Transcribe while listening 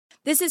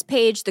This is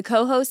Paige, the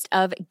co-host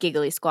of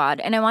Giggly Squad,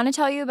 and I want to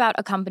tell you about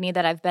a company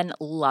that I've been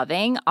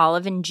loving,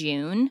 Olive &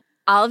 June.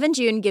 Olive &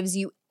 June gives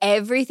you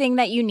everything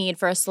that you need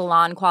for a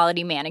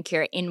salon-quality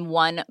manicure in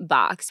one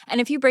box.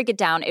 And if you break it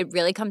down, it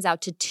really comes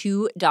out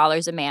to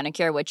 $2 a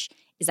manicure, which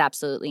is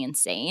absolutely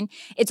insane.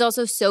 It's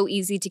also so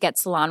easy to get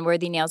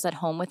salon-worthy nails at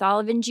home with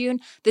Olive & June.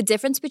 The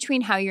difference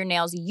between how your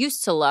nails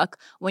used to look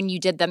when you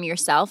did them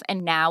yourself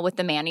and now with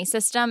the Mani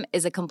system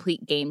is a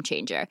complete game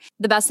changer.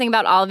 The best thing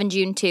about Olive &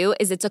 June, too,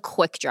 is it's a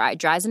quick dry.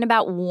 Dries in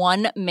about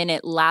 1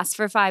 minute, lasts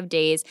for 5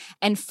 days,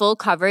 and full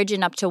coverage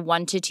in up to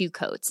 1 to 2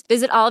 coats.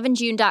 Visit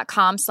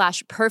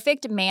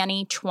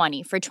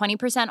oliveandjune.com/perfectmani20 for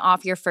 20%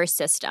 off your first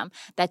system.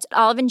 That's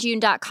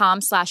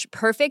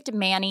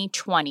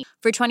oliveandjune.com/perfectmani20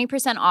 for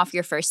 20% off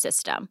your first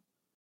system.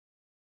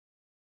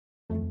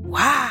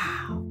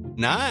 Wow.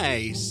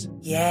 Nice.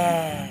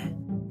 Yeah.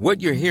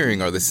 What you're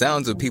hearing are the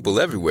sounds of people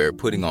everywhere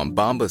putting on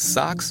Bombas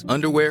socks,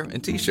 underwear,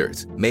 and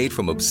T-shirts made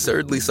from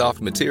absurdly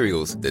soft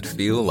materials that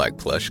feel like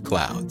plush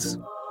clouds.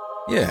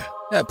 Yeah,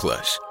 that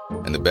plush.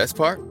 And the best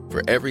part?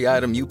 For every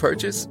item you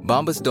purchase,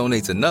 Bombas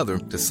donates another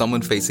to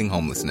someone facing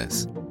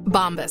homelessness.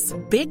 Bombas.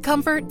 Big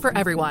comfort for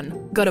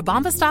everyone. Go to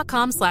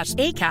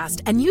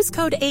bombas.com/ACAST and use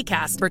code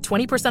ACAST for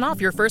 20% off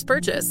your first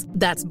purchase.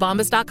 That's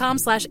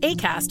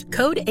bombas.com/ACAST.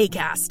 Code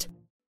ACAST.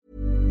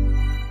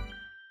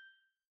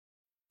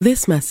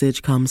 This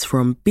message comes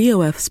from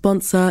BOF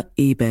sponsor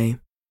eBay.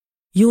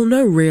 You'll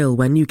know real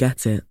when you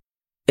get it.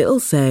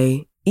 It'll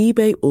say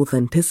eBay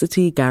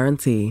Authenticity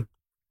Guarantee.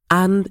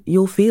 And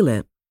you'll feel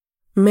it.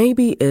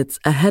 Maybe it's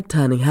a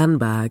head-turning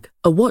handbag,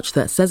 a watch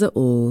that says it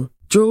all,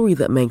 jewelry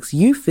that makes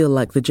you feel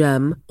like the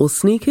gem, or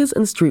sneakers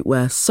and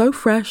streetwear so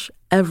fresh,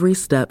 every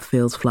step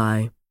feels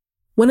fly.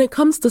 When it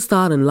comes to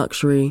style and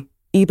luxury,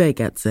 eBay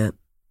gets it.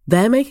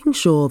 They're making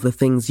sure the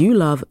things you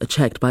love are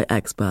checked by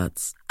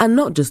experts. And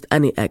not just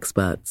any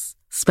experts,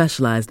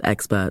 specialized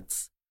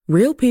experts.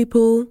 Real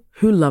people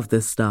who love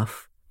this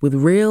stuff, with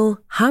real,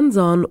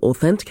 hands-on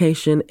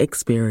authentication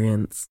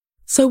experience.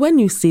 So when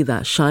you see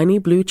that shiny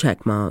blue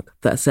checkmark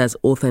that says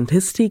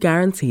Authenticity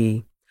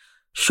Guarantee,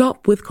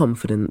 shop with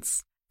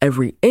confidence.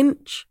 Every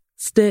inch,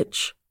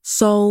 stitch,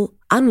 sole,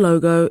 and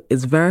logo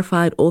is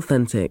verified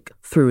authentic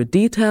through a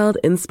detailed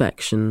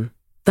inspection.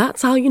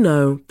 That's how you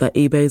know that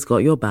eBay's got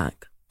your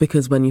back.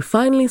 Because when you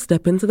finally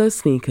step into those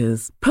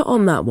sneakers, put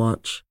on that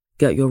watch,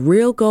 get your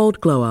real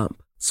gold glow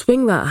up,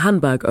 swing that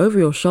handbag over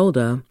your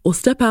shoulder, or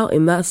step out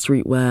in that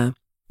streetwear,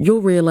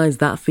 you'll realize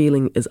that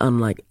feeling is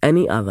unlike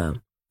any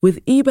other.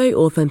 With eBay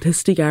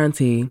Authenticity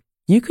Guarantee,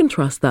 you can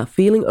trust that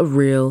feeling of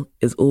real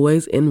is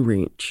always in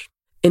reach.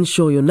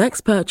 Ensure your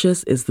next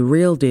purchase is the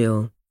real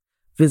deal.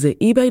 Visit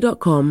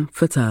ebay.com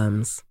for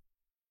terms.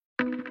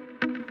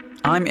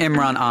 I'm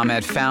Imran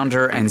Ahmed,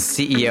 founder and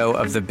CEO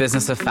of the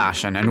Business of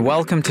Fashion, and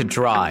welcome to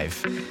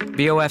Drive,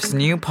 BOF's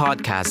new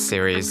podcast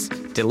series,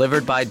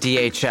 delivered by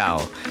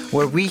DHL,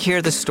 where we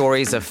hear the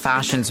stories of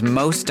fashion's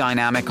most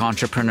dynamic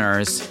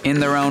entrepreneurs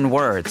in their own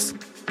words.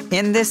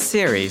 In this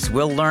series,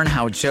 we'll learn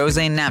how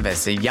José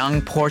Neves, a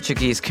young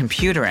Portuguese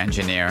computer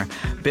engineer,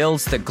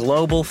 builds the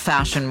global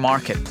fashion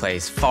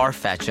marketplace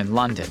Farfetch in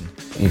London.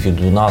 If you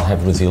do not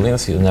have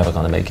resilience, you're never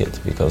going to make it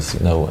because,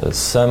 at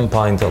some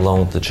point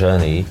along the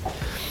journey,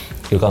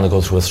 you're going to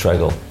go through a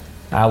struggle.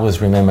 I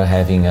always remember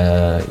having,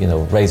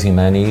 raising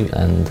money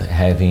and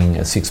having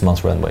a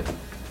 6-month runway.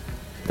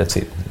 That's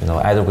it.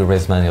 Either we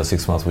raise money or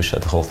 6 months, we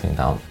shut the whole thing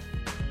down.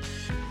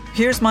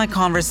 Here's my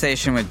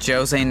conversation with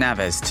José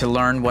Neves to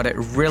learn what it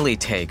really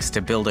takes to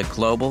build a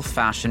global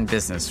fashion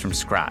business from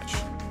scratch.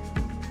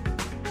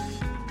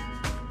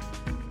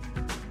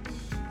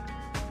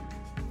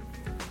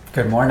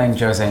 Good morning,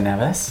 José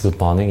Neves. Good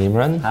morning,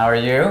 Imran. How are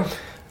you?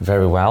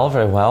 Very well,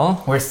 very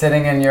well. We're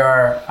sitting in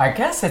I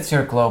guess it's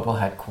your global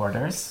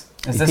headquarters.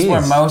 Is this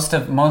where most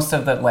of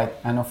the,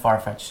 I know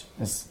Farfetch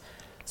is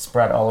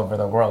spread all over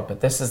the world,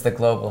 but this is the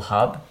global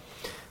hub?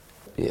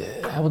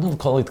 I wouldn't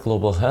call it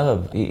global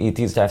hub. It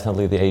is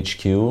definitely the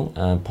HQ.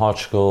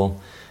 Portugal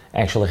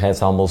actually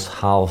has almost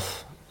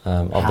half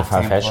of the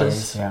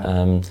Farfetches.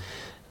 Yeah.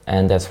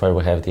 And that's where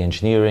we have the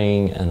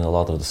engineering and a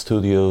lot of the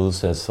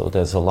studios. So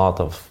there's a lot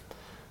of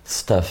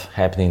stuff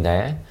happening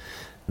there.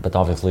 But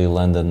obviously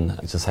London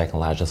is the second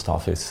largest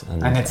office.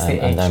 And it's the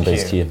HQ. And I'm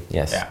based here,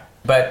 yes. Yeah.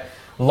 But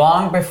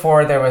long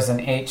before there was an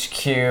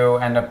HQ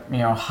and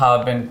a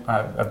hub and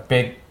a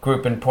big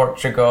group in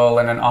Portugal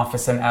and an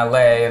office in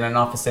LA and an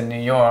office in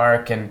New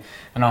York and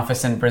an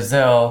office in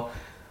Brazil,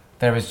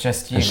 there was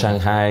just you. And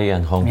Shanghai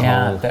and Hong Kong.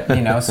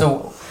 Yeah,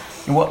 so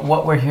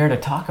what we're here to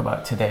talk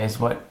about today is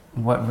what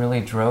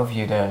really drove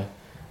you to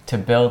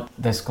build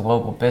this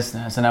global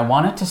business. And I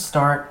wanted to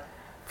start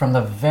from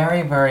the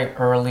very, very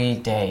early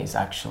days,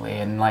 actually,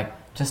 and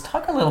just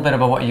talk a little bit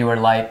about what you were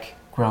like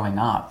growing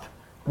up.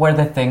 What are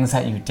the things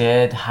that you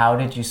did? How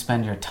did you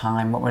spend your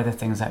time? What were the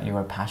things that you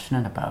were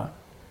passionate about?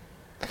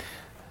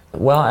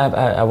 Well,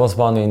 I was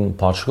born in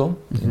Portugal,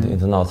 in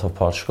the north of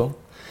Portugal,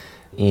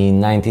 in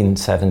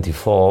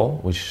 1974,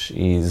 which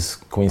is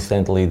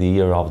coincidentally the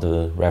year of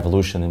the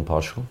revolution in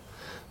Portugal.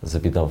 There's a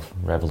bit of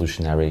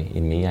revolutionary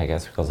in me, I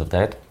guess, because of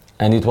that.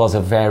 And it was a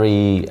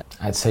very,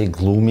 I'd say,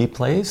 gloomy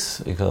place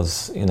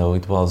because, you know,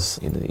 it was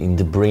in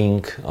the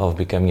brink of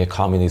becoming a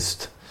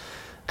communist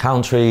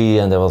country,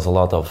 and there was a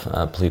lot of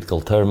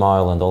political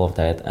turmoil and all of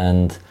that.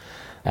 And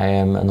I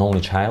am an only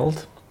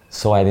child,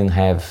 so I didn't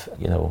have,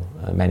 you know,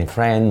 many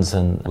friends,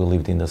 and we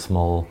lived in a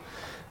small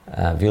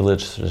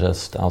village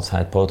just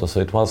outside Porto. So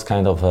it was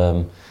kind of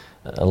a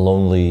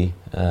lonely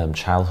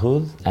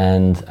childhood,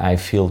 and I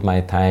filled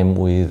my time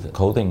with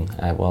coding.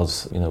 I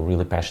was, you know,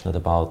 really passionate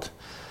about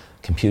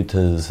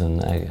computers,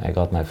 and I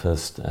got my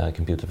first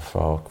computer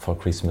for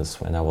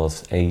Christmas when I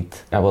was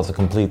 8. I was a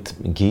complete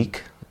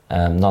geek,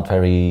 not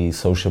very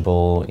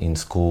sociable in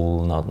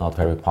school, not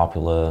very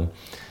popular,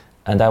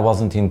 and I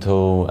wasn't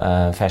into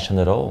fashion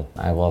at all.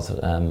 I was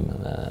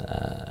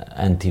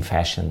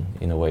anti-fashion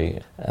in a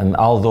way.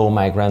 Although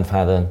my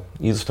grandfather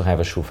used to have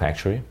a shoe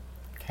factory,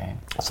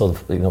 so,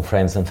 you know,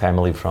 friends and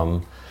family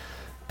from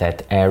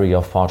that area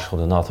of Portugal,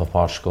 the north of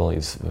Portugal,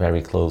 is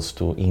very close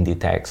to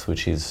Inditex,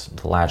 which is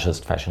the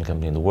largest fashion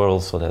company in the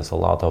world. So there's a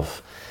lot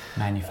of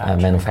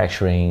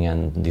manufacturing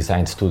and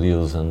design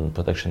studios and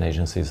production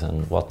agencies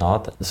and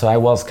whatnot. So I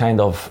was kind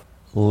of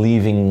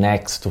living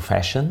next to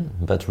fashion,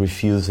 but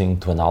refusing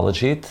to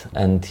acknowledge it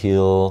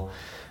until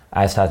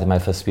I started my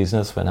first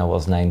business when I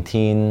was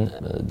 19,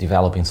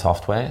 developing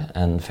software,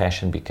 and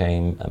fashion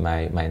became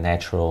my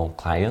natural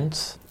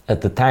clients.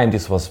 At the time,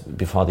 this was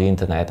before the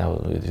internet,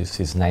 this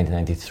is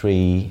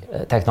 1993,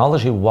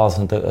 technology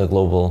wasn't a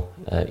global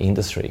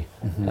industry,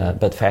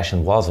 but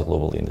fashion was a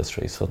global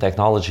industry. So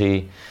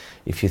technology,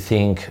 if you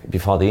think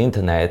before the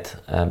internet,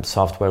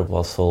 software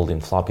was sold in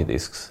floppy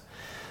disks,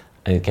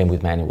 and it came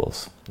with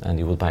manuals, and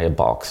you would buy a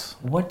box.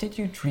 What did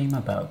you dream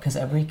about? Because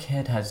every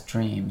kid has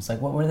dreams.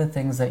 Like, what were the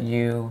things that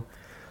you...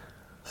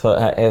 So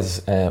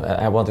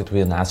I wanted to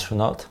be an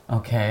astronaut.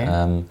 Okay.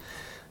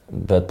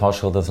 But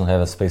Portugal doesn't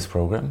have a space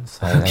program,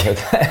 so I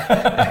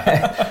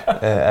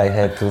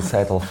had to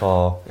settle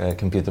for a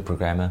computer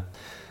programmer.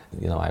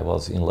 You know, I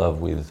was in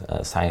love with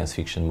science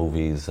fiction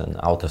movies and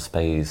outer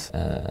space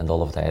and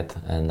all of that.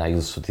 And I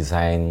used to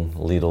design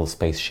little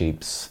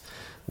spaceships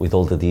with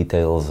all the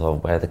details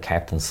of where the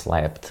captain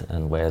slept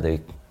and where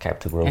they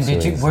kept the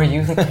groceries. And were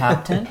you the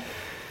captain?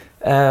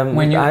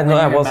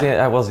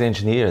 I was the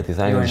engineer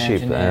designing the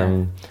ship.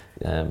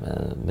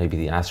 Maybe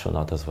the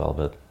astronaut as well,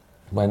 but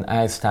when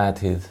I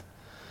started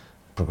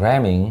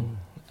programming,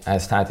 I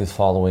started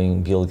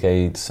following Bill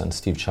Gates and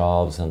Steve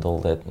Jobs and all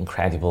that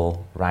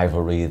incredible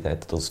rivalry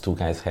that those two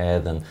guys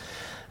had,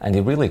 and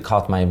it really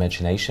caught my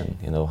imagination.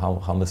 You know,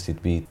 how must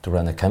it be to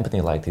run a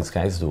company like these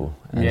guys do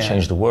and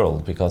change the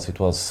world? Because it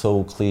was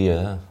so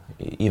clear,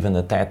 even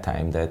at that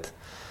time, that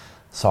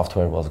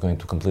software was going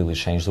to completely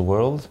change the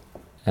world.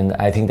 And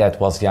I think that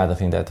was the other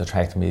thing that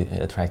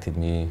attracted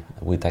me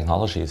with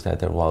technology, is that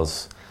there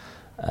was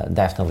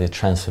definitely a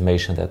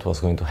transformation that was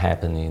going to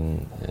happen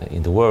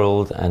in the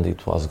world, and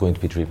it was going to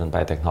be driven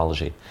by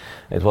technology.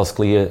 It was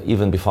clear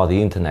even before the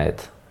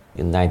internet,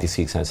 in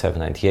 96, 97,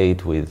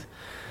 98, with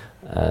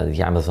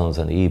the Amazons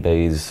and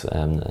eBays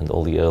and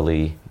all the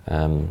early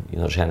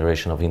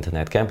generation of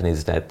internet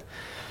companies, that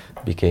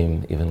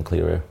became even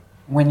clearer.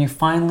 When you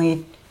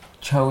finally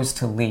chose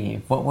to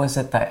leave, what was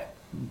it that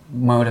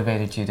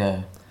motivated you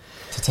to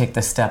take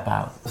the step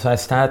out? So I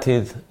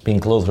started being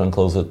closer and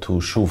closer to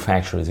shoe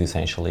factories,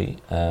 essentially.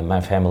 My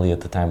family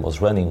at the time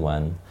was running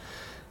one.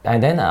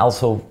 And then I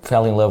also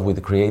fell in love with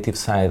the creative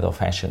side of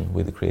fashion,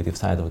 with the creative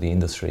side of the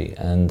industry.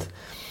 And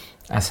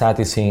I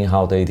started seeing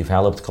how they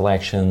developed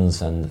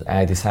collections, and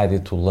I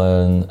decided to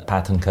learn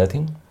pattern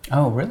cutting.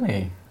 Oh,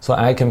 really? So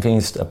I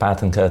convinced a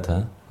pattern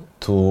cutter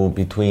to,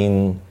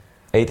 between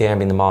 8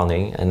 a.m. in the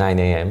morning and 9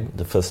 a.m.,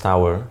 the first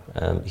hour,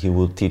 he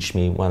would teach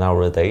me 1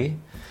 hour a day.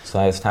 So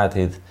I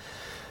started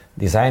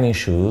designing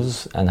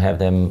shoes and have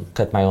them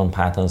cut my own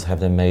patterns,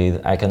 have them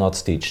made. I cannot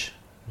stitch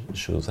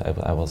shoes.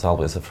 I was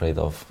always afraid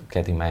of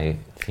getting my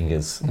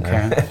fingers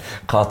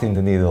caught in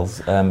the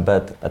needles.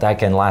 But I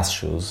can last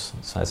shoes.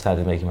 So I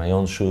started making my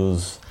own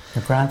shoes.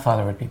 Your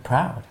grandfather would be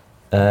proud.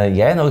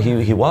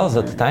 He was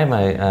at the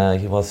time.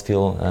 He was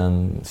still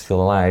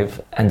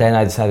alive. And then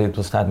I decided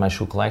to start my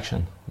shoe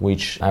collection,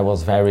 which I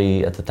was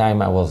very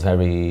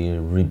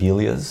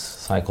rebellious.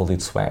 So I called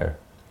it swear.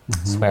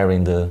 Swear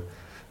in the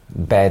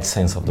bad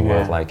sense of the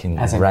word, like in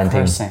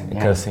ranting,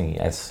 cursing,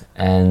 yes.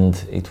 And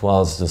it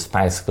was the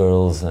Spice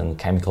Girls and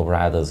Chemical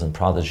Brothers and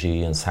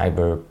Prodigy and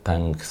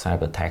cyberpunk,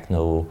 cyber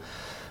techno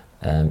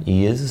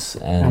years.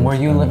 And were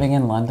you living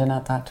in London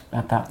at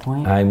that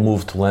point? I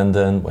moved to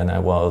London when I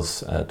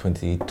was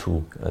 22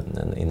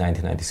 in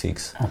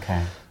 1996.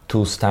 Okay.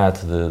 To start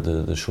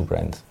the shoe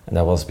brand. And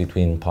that was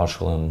between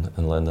Portugal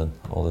and London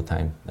all the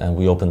time. And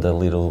we opened a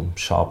little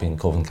shop in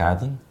Covent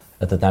Garden.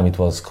 At the time it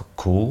was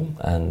cool,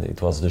 and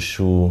it was the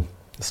shoe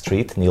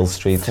street, Neil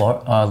Street.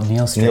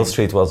 Neil Street. Neil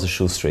Street was the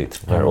shoe street,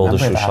 where all the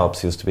shoe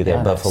shops used to be there.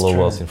 Yeah, Buffalo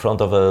was in front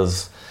of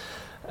us,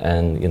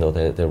 and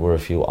there were a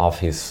few.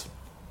 Office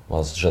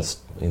was just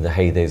in the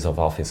heydays of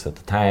Office at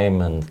the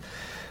time, and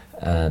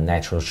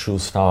Natural Shoe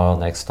Store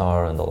next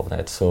door and all of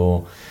that.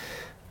 So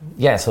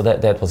Yeah, so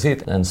that was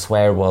it. And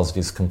Swear was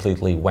this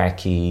completely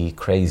wacky,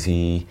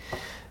 crazy,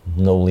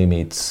 no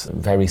limits,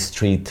 very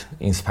street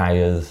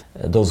inspired.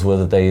 Those were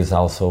the days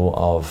also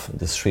of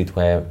the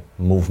streetwear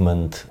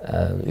movement.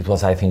 It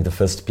was, I think, the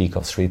first peak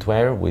of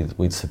streetwear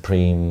with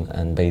Supreme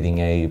and Bathing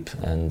Ape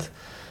and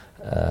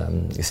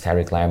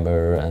Hysteric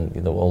Lamber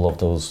and all of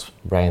those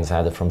brands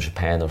either from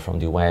Japan or from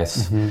the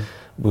US. Mm-hmm.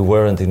 We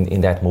weren't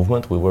in that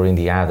movement. We were in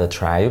the other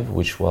tribe,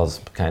 which was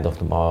kind of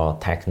the more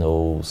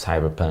techno,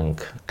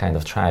 cyberpunk kind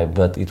of tribe,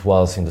 but it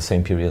was in the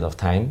same period of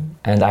time.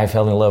 And I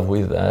fell in love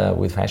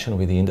with fashion,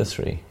 with the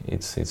industry.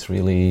 It's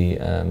really...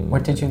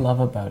 What did you love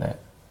about it?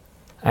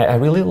 I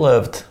really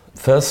loved,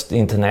 first, the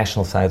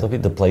international side of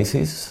it, the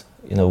places.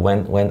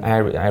 When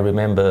I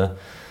remember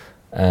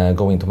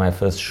going to my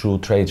first shoe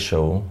trade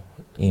show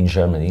in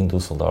Germany, in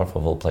Düsseldorf,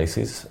 of all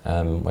places,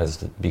 was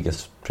the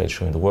biggest trade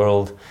show in the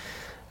world,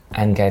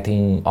 and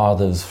getting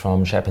orders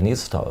from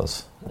Japanese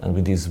stores. And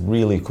with these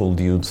really cool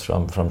dudes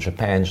from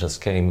Japan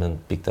just came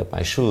and picked up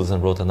my shoes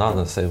and wrote an order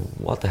and said,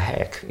 what the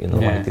heck,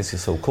 like, this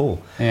is so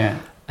cool. Yeah.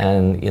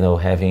 And,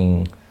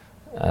 having,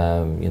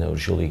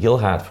 Julie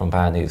Gilhart from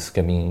Barney's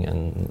coming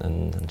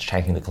and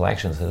checking the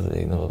collections,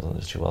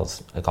 she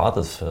was a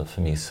goddess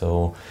for me.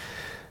 So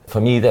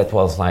for me, that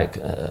was like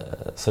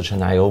such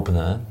an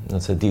eye-opener.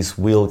 And so this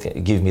will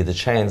give me the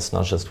chance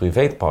not just to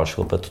evade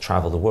Portugal, but to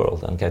travel the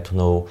world and get to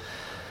know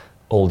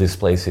all these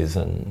places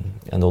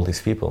and all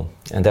these people.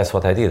 And that's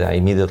what I did. I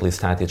immediately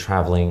started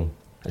traveling.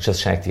 I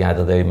just checked the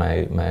other day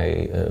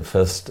my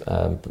first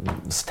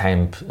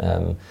stamp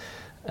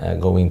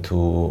going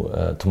to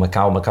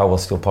Macau. Macau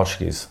was still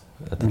Portuguese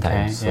at the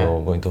time.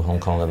 So going to Hong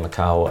Kong and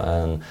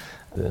Macau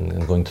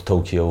and going to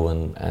Tokyo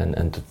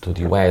and to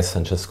the US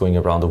and just going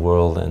around the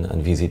world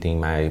and visiting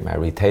my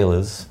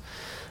retailers,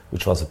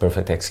 which was a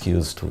perfect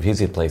excuse to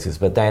visit places.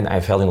 But then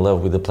I fell in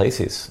love with the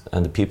places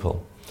and the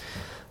people.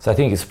 So I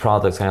think it's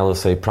products. I always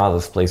say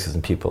products, places,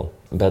 and people.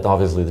 But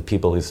obviously, the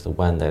people is the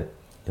one that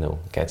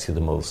gets you the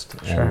most.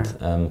 Sure.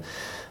 And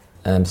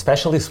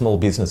especially small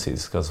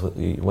businesses, because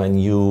when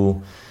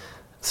you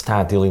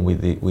start dealing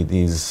with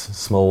these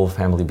small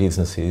family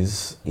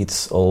businesses,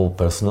 it's all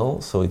personal.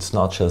 So it's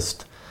not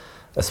just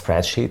a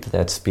spreadsheet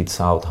that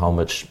spits out how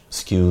much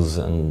SKUs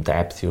and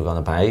depth you're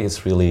gonna buy.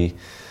 It's really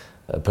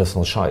a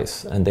personal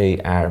choice, and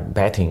they are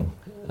betting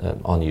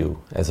on you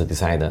as a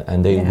designer,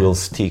 and they will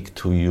stick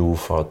to you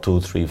for 2,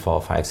 3, 4,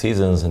 5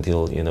 seasons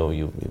until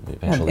you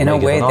eventually. In a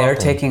way, they're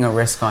taking a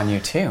risk on you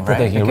too, right? They're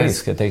taking a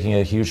risk, they're taking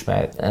a huge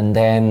bet, and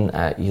then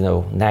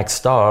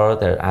next door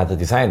there are the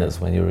designers.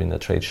 When you're in a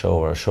trade show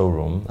or a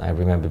showroom, I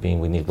remember being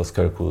with Nicholas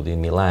Kirkwood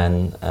in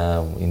Milan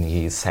in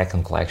his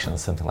second collection,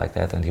 something like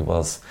that, and he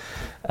was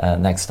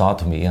next door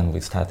to me, and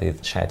we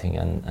started chatting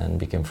and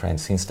became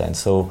friends since then.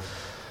 So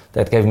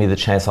that gave me the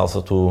chance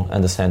also to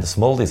understand the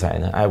small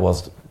designer. I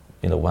was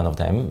one of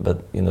them,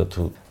 but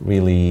to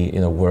really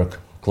work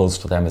close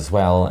to them as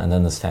well and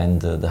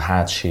understand the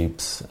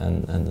hardships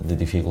and the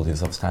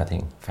difficulties of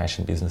starting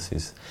fashion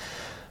businesses.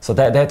 So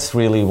that's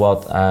really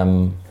what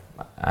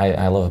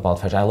I love about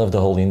fashion. I love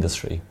the whole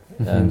industry.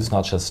 Mm-hmm. It's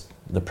not just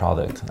the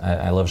product.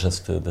 I love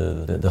just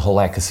the whole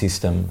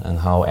ecosystem and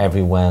how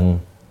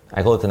everyone.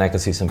 I call it an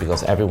ecosystem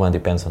because everyone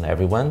depends on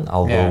everyone,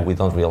 although we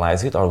don't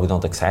realize it or we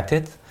don't accept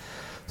it.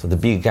 So the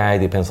big guy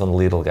depends on the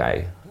little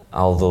guy,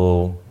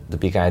 although the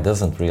big guy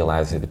doesn't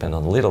realize it depends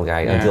on the little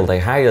guy until they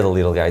hire the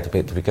little guy to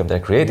become their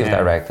creative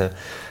director,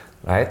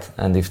 right?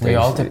 And if we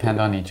all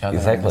depend on each other.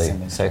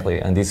 Exactly.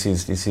 And this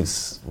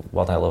is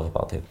what I love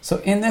about it.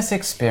 So in this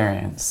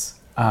experience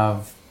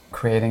of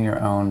creating your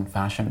own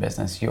fashion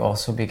business, you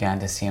also began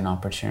to see an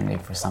opportunity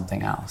for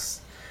something else.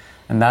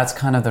 And that's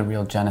kind of the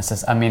real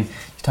genesis. I mean,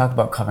 you talk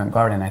about Covent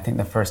Garden. I think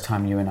the first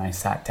time you and I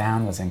sat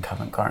down was in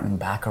Covent Garden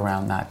back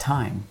around that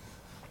time.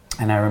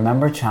 And I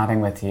remember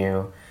chatting with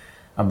you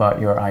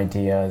about your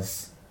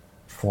ideas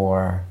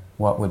for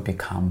what would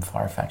become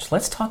Farfetch.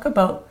 Let's talk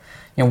about,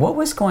 what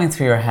was going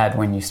through your head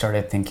when you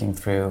started thinking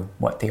through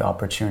what the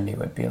opportunity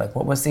would be? Like,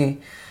 what was the,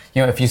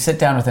 if you sit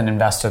down with an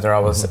investor, they're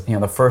always,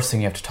 the first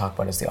thing you have to talk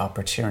about is the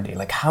opportunity.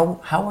 Like, how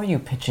are you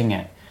pitching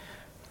it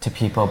to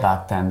people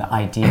back then, the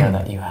idea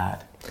that you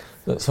had?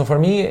 So for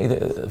me,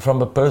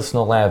 from a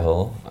personal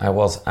level, I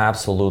was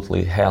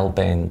absolutely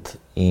hell-bent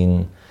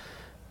in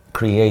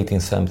creating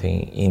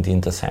something in the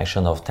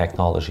intersection of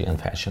technology and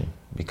fashion,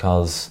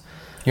 because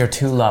your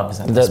two loves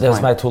at this that's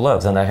point. my two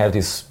loves, and I have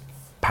this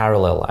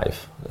parallel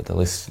life, at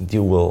least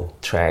dual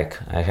track.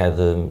 I had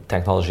a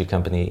technology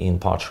company in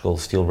Portugal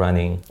still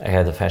running. I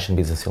had a fashion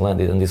business in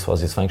London, and this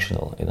was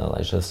dysfunctional.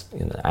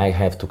 I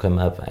have to come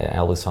up. I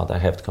always thought I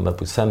have to come up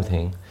with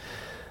something,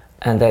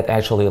 and that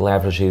actually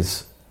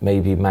leverages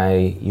maybe my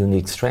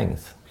unique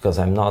strength, because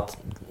I'm not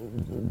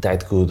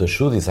that good a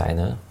shoe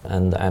designer,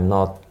 and I'm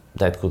not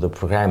that good a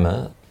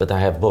programmer, but I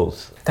have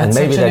both. That's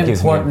such an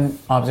important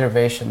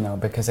observation, though,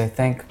 because I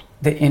think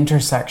the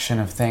intersection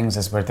of things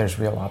is where there's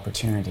real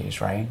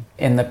opportunities, right?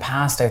 In the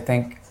past, I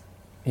think,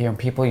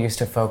 people used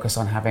to focus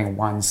on having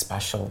one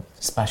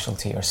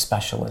specialty or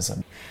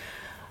specialism.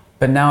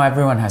 But now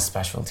everyone has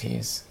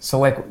specialties. So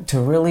like to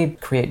really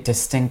create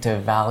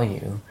distinctive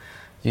value,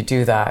 you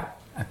do that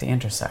at the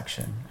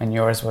intersection. And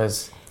yours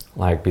was...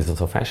 Like business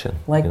of fashion.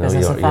 Like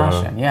business of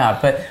fashion, yeah.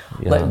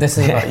 But this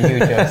is about you,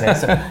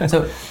 José.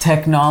 So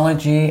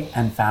technology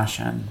and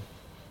fashion.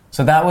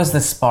 So that was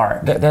the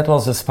spark. That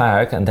was the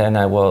spark, and then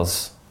I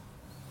was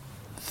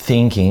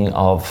thinking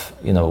of,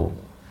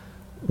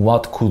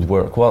 what could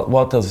work.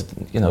 What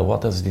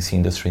does this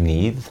industry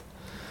need?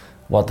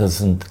 What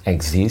doesn't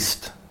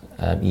exist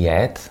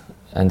yet?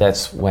 And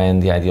that's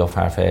when the idea of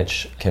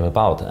Farfetch came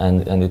about.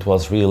 And it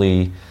was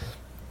really,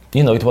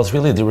 it was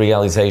really the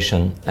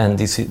realization. And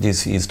this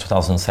is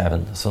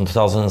 2007. So in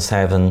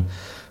 2007,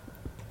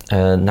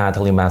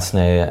 Natalie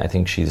Massenet, I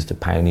think she's the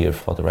pioneer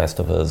for the rest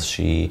of us.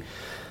 She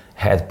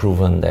had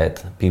proven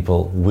that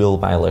people will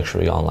buy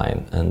luxury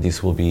online, and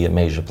this will be a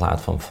major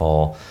platform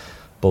for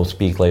both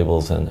big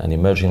labels and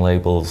emerging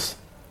labels.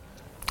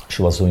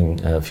 She was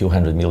doing a few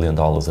 $100 million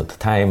at the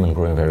time and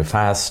growing very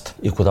fast.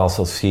 You could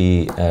also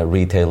see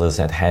retailers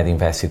that had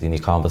invested in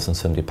e-commerce and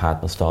some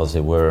department stores.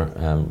 They were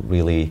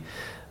really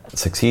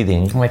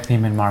succeeding. Like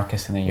Neiman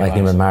Marcus in the US. Like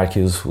Neiman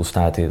Marcus, who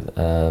started,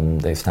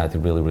 they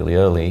started really, really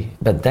early.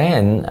 But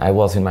then I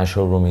was in my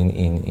showroom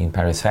in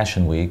Paris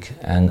Fashion Week,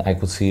 and I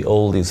could see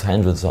all these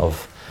hundreds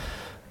of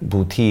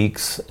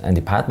boutiques and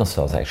department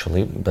stores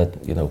actually,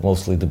 but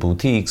mostly the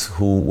boutiques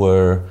who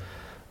were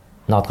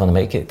not going to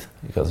make it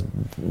because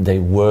they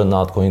were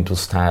not going to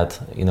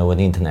start, an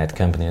internet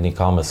company, an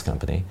e-commerce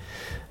company.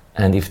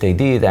 And if they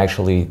did,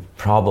 actually,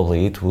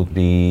 probably it would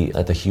be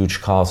at a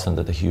huge cost and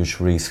at a huge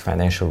risk,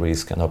 financial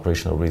risk and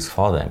operational risk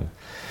for them.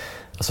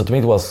 So to me,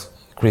 it was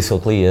crystal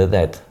clear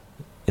that,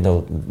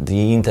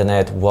 the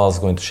internet was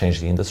going to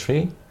change the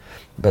industry,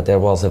 but there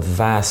was a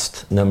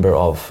vast number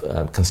of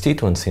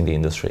constituents in the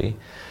industry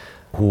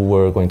who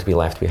were going to be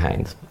left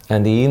behind.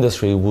 And the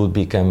industry would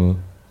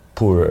become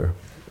poorer.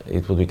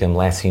 It would become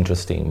less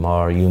interesting,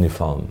 more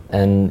uniform.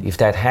 And if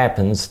that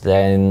happens,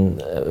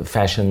 then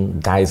fashion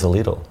dies a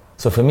little.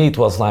 So for me, it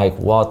was like,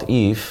 what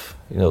if,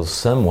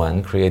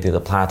 someone created a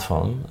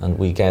platform and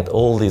we get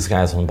all these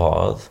guys on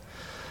board.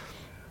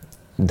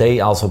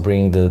 They also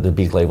bring the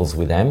big labels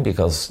with them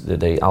because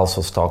they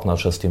also stock not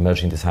just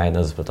emerging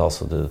designers, but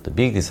also the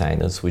big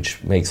designers,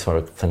 which makes for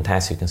a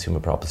fantastic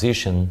consumer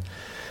proposition.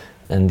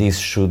 And this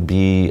should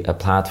be a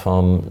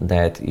platform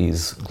that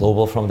is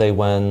global from day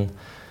one.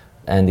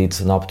 And it's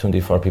an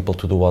opportunity for people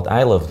to do what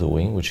I love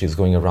doing, which is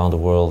going around the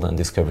world and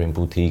discovering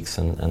boutiques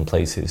and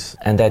places.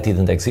 And that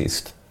didn't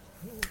exist.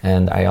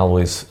 And I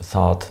always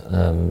thought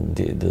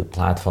the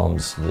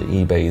platforms, the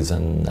eBays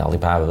and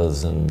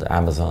Alibabas and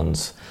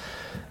Amazons,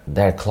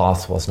 their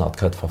cloth was not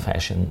cut for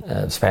fashion,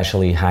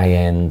 especially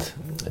high-end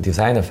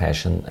designer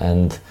fashion.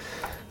 And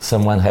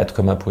someone had to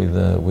come up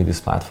with this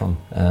platform.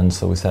 And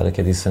so we said,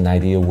 okay, this is an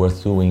idea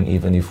worth doing.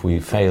 Even if we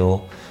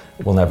fail,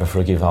 we'll never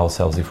forgive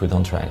ourselves if we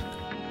don't try.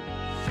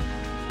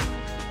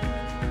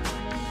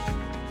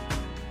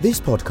 This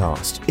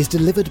podcast is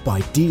delivered by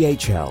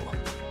DHL.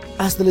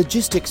 As the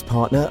logistics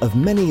partner of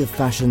many of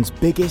fashion's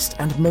biggest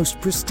and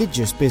most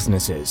prestigious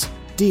businesses,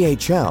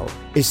 DHL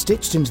is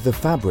stitched into the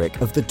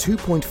fabric of the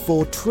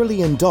 $2.4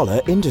 trillion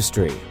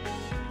industry.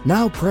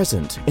 Now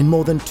present in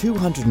more than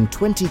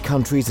 220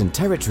 countries and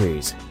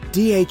territories,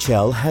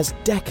 DHL has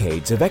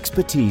decades of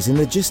expertise in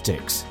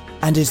logistics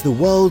and is the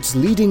world's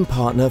leading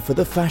partner for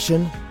the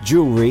fashion,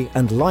 jewelry,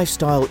 and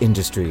lifestyle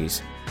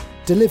industries,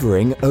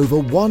 delivering over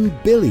 1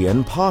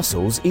 billion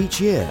parcels each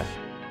year.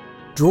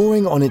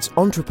 Drawing on its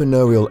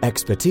entrepreneurial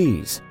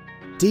expertise,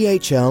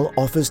 DHL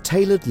offers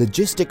tailored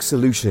logistics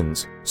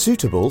solutions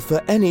suitable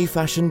for any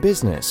fashion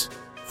business,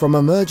 from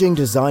emerging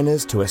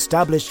designers to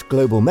established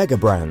global mega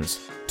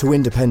brands, to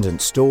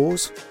independent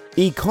stores,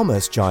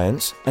 e-commerce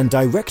giants, and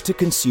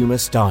direct-to-consumer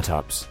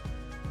startups.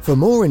 For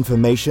more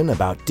information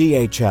about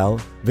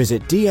DHL,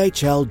 visit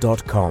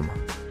dhl.com.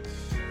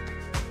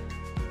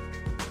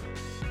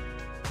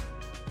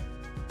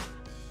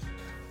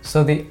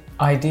 So the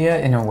idea,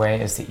 in a way,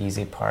 is the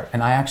easy part.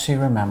 And I actually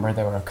remember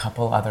there were a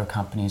couple other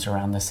companies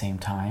around the same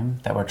time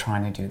that were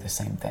trying to do the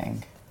same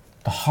thing.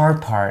 The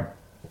hard part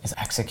is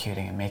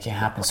executing and making it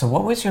happen. So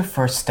what was your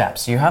first step?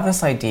 So you have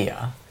this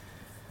idea.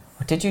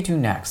 What did you do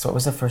next? What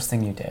was the first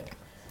thing you did?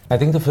 I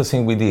think the first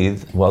thing we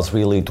did was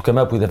really to come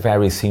up with a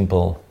very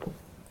simple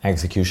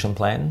execution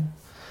plan.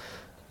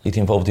 It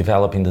involved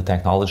developing the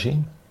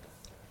technology.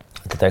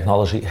 The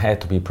technology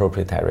had to be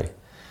proprietary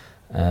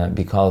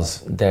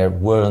because there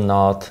were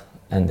not,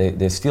 and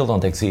they still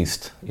don't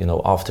exist,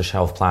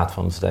 off-the-shelf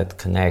platforms that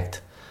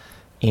connect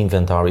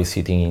inventory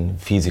sitting in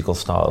physical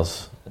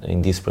stores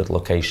in disparate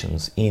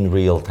locations in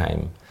real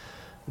time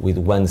with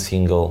one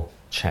single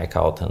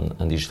checkout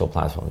and digital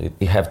platform.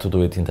 You have to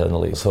do it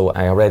internally. So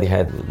I already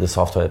had the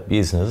software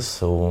business,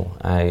 so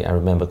I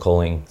remember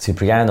calling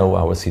Cipriano,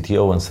 our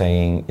CTO, and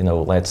saying,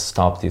 let's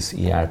stop this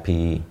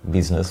ERP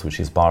business,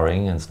 which is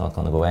boring and it's not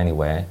going to go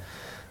anywhere.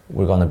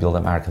 We're going to build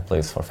a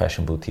marketplace for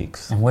fashion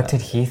boutiques. And what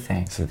did he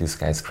think? So this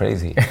guy's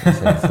crazy.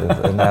 It's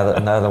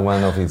another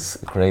one of his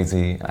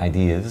crazy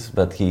ideas,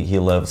 but he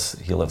loves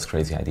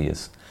crazy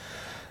ideas.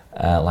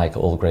 Like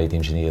all great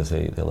engineers,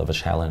 they love a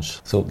challenge.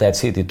 So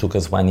that's it. It took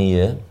us 1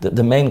 year.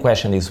 The main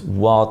question is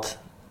what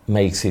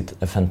makes it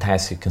a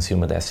fantastic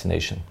consumer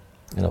destination?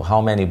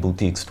 How many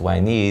boutiques do I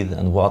need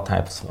and what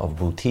types of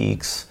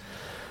boutiques,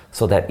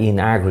 so that in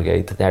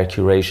aggregate their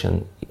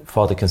curation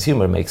for the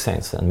consumer makes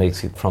sense and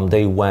makes it from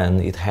day one,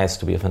 it has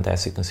to be a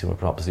fantastic consumer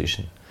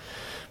proposition.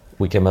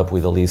 We came up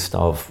with a list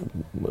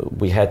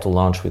we had to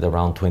launch with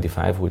around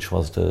 25, which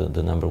was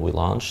the number we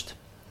launched.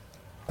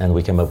 And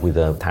we came up with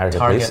a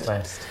target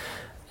list.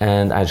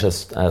 And I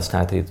just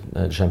started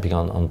jumping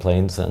on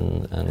planes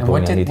and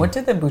what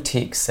did the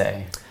boutiques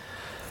say?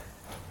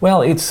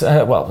 Well,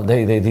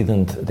 they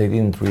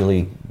didn't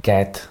really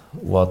get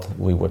what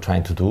we were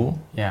trying to do.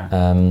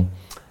 Yeah.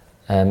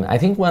 I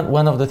think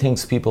one of the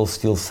things people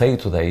still say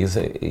today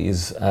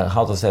is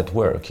how does that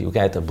work? You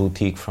get a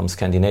boutique from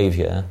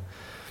Scandinavia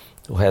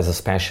who has a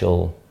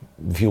special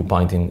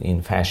viewpoint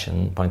in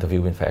fashion, point of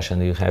view in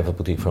fashion. You have a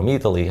boutique from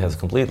Italy, has a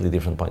completely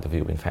different point of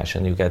view in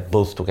fashion. You get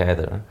both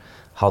together.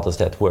 How does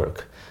that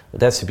work? But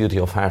that's the beauty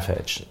of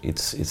Farfetch.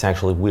 It's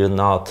actually, we're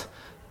not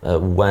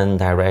one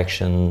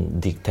direction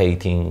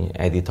dictating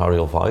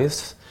editorial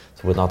voice.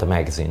 So we're not a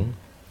magazine.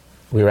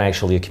 We're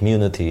actually a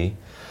community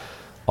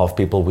of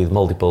people with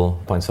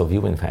multiple points of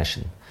view in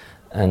fashion.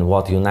 And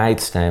what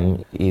unites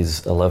them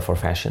is a love for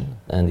fashion,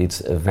 and it's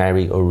a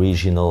very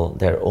original,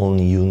 their own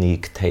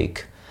unique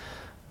take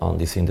on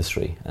this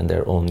industry and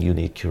their own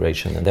unique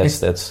curation, and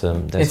that's it's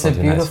a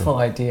beautiful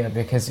idea,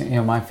 because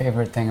my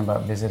favorite thing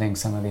about visiting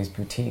some of these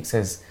boutiques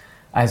is,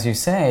 as you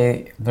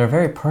say, they're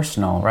very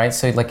personal, right?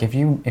 So like if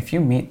you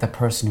meet the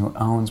person who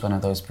owns one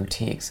of those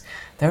boutiques,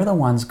 they're the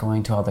ones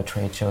going to all the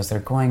trade shows, they're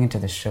going into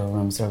the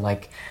showrooms, they're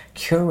like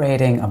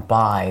curating a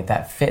buy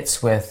that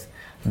fits with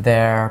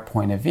their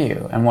point of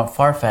view. And what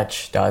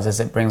Farfetch does is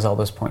it brings all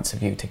those points of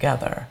view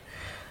together.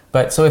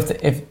 But so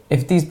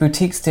if these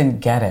boutiques didn't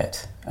get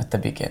it at the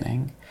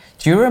beginning,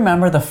 do you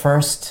remember the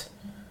first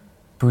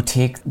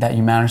boutique that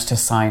you managed to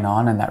sign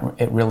on and that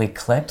it really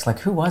clicked? Like,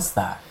 who was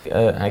that?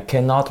 I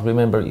cannot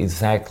remember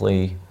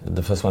exactly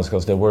the first ones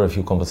because there were a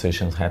few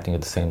conversations happening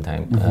at the same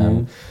time.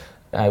 Mm-hmm.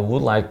 I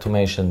would like to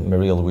mention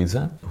Maria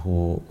Luisa,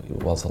 who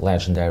was a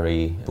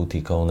legendary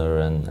boutique owner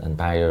and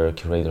buyer,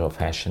 curator of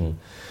fashion.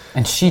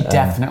 And she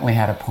definitely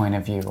had a point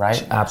of view,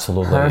 right?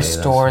 Absolutely. Her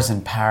stores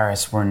in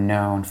Paris were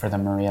known for the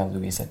Maria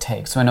Luisa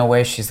take. So in a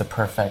way, she's the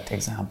perfect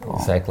example.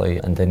 Exactly.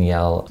 And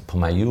Danielle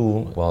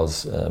Pomayou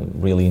was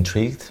really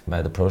intrigued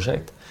by the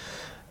project.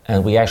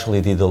 And we actually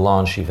did a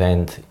launch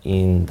event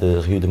in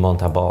the Rue de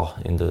Montabor,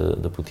 in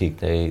the boutique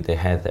they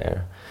had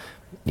there.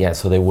 Yeah,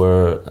 so they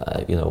were,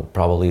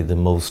 probably the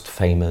most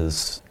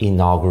famous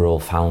inaugural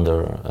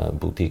founder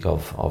boutique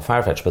of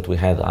Farfetch, but we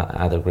had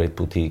other great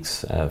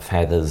boutiques,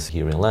 Feathers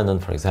here in London,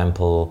 for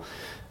example,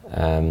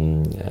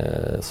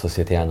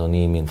 Société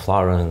Anonyme in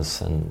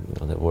Florence, and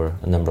there were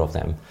a number of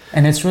them.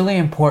 And it's really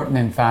important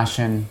in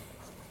fashion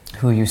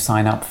who you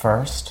sign up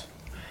first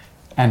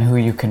and who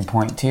you can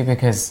point to,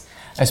 because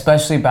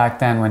especially back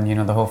then when,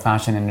 the whole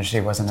fashion industry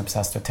wasn't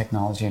obsessed with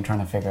technology and trying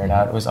to figure it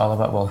out, it was all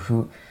about,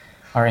 who...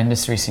 Our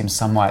industry seems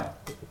somewhat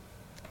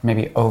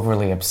maybe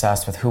overly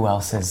obsessed with who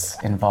else is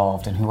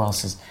involved and who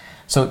else is...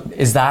 So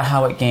is that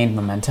how it gained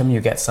momentum?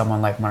 You get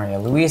someone like Maria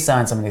Luisa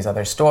and some of these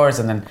other stores,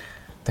 and then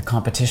the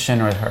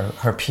competition or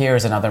her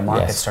peers in other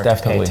markets start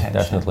to pay attention.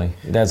 Definitely.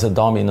 There's a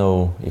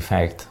domino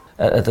effect.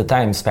 At the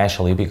time,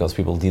 especially because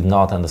people did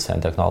not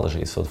understand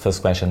technology. So the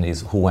first question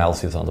is, who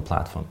else is on the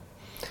platform?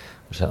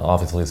 Which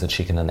obviously is a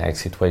chicken and egg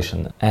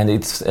situation. And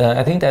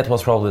I think that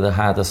was probably the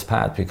hardest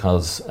part,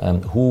 because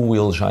who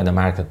will join a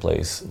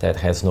marketplace that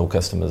has no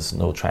customers,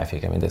 no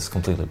traffic? I mean, that's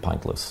completely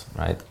pointless,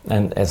 right?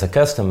 And as a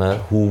customer,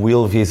 who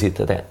will visit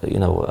a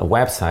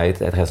website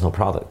that has no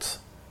products?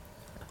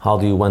 How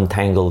do you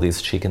untangle this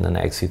chicken and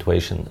egg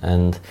situation?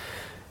 And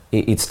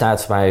it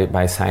starts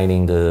by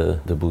signing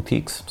the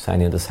boutiques,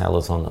 signing the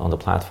sellers on the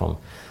platform.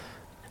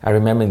 I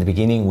remember in the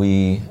beginning,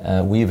 we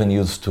even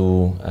used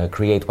to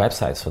create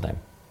websites for them.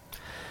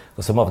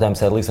 Some of them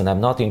said, listen,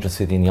 I'm not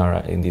interested in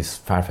this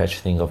Farfetch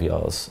thing of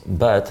yours,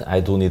 but I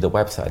do need a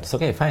website. It's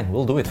okay, fine,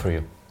 we'll do it for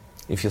you.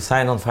 If you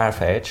sign on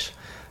Farfetch,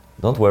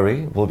 don't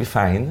worry, we'll be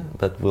fine,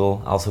 but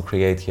we'll also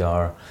create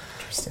your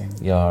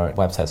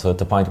website. So at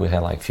the point we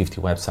had like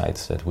 50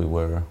 websites that we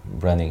were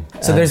running.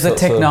 So there's the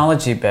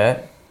technology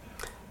bit,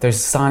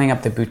 there's signing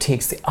up the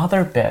boutiques. The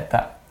other bit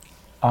that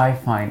I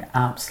find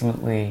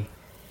absolutely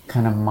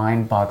kind of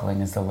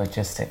mind-boggling is the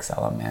logistics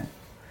element.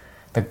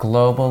 The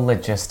global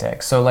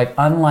logistics. So like,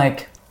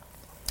 unlike,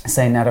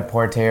 say,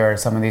 Net-a-Porter or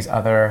some of these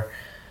other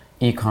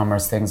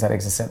e-commerce things that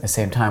exist at the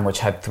same time, which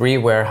had 3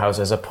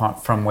 warehouses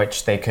from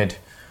which they could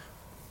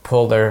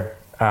pull their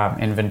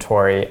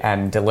inventory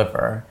and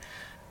deliver,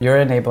 you're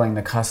enabling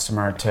the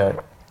customer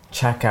to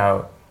check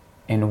out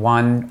in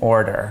one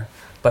order,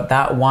 but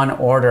that one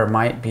order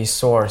might be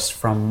sourced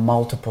from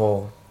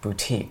multiple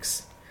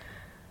boutiques.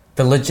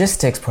 The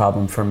logistics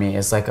problem for me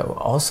is like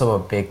also a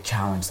big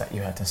challenge that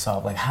you had to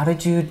solve. Like, how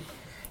did you...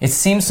 It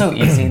seems so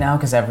easy now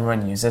because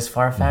everyone uses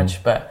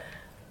Farfetch, but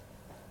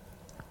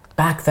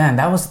back then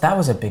that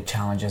was a big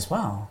challenge as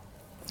well.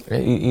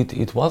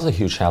 It was a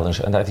huge challenge,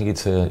 and I think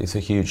it's a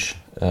huge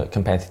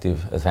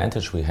competitive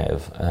advantage we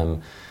have.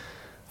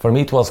 For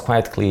me, it was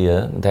quite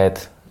clear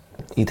that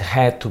it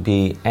had to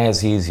be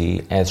as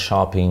easy as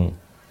shopping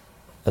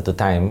at the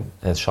time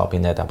as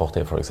shopping at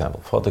Net-a-Porter, for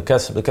example. For the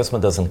customer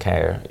doesn't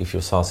care if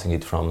you're sourcing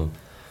it from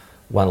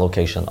one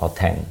location or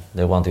 10.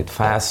 They want it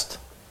fast,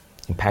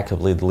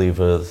 impeccably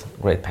delivered,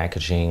 great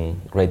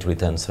packaging, great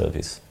return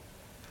service.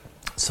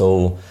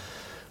 So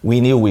we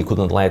knew we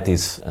couldn't let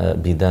this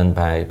be done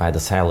by the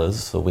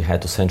sellers, so we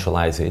had to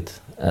centralize it.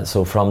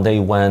 So from day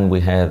one, we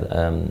had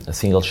a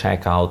single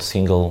checkout,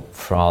 single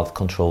fraud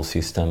control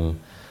system,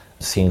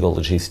 single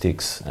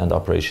logistics and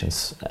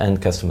operations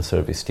and customer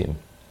service team.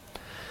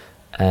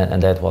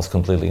 And that was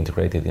completely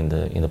integrated in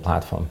the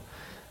platform.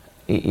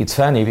 It's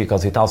funny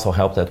because it also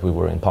helped that we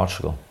were in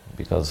Portugal,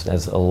 because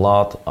there's a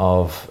lot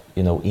of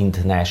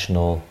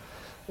international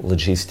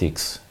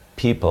logistics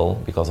people,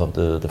 because of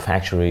the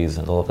factories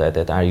and all of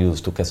that are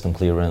used to custom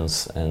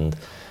clearance and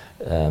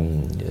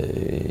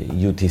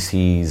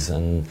UTCs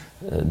and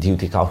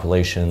duty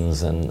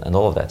calculations and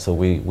all of that. So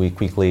we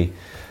quickly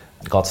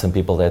got some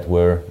people that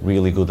were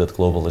really good at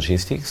global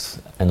logistics,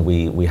 and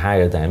we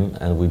hired them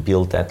and we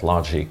built that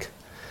logic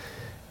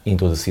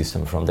into the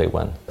system from day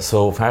one.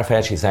 So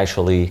Farfetch is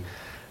actually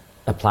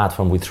a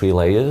platform with 3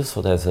 layers.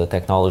 So there's a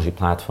technology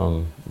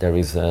platform, there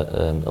is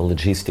a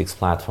logistics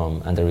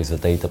platform, and there is a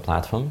data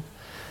platform.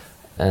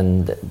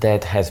 And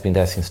that has been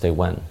there since day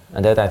one.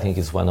 And that, I think,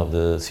 is one of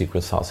the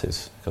secret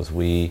sauces, because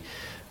we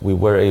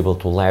were able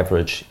to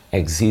leverage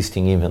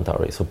existing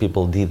inventory. So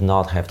people did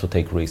not have to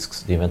take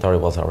risks. The inventory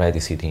was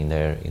already sitting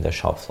there in the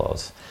shop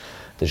floors.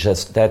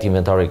 That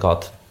inventory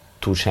got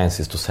 2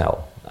 chances to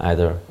sell,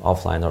 either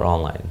offline or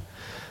online.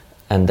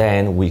 And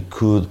then we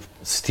could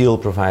still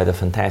provide a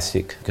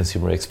fantastic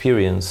consumer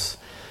experience,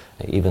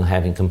 even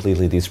having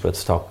completely disparate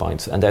stock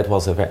points. And that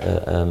was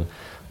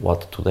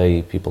what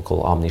today people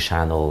call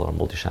omni-channel or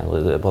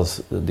multi-channel. It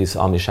was this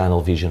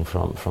omni-channel vision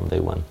from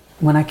day one.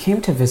 When I came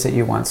to visit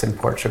you once in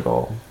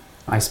Portugal,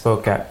 I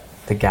spoke at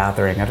the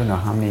gathering, I don't know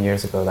how many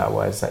years ago that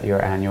was, at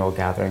your annual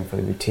gathering for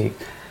the boutique.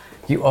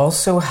 You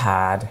also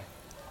had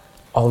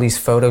all these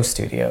photo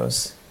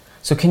studios.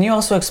 So can you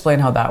also explain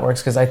how that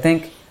works? Because I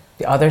think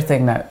the other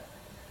thing that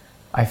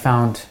I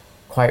found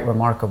quite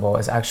remarkable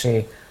is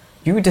actually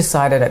you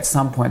decided at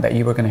some point that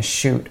you were going to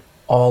shoot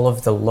all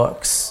of the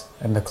looks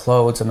and the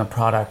clothes and the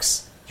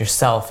products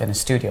yourself in a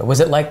studio.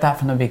 Was it like that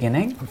from the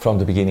beginning? From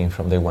the beginning,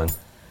 from day one.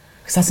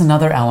 Because that's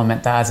another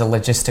element that adds a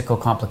logistical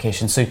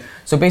complication. So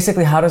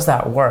basically, how does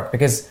that work?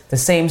 Because the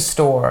same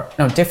store,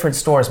 different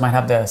stores might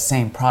have the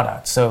same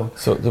product. So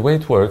the way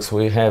it works,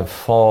 we have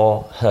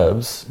 4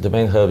 hubs. The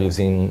main hub is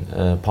in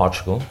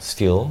Portugal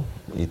still.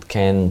 It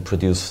can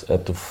produce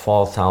up to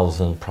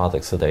 4,000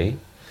 products a day.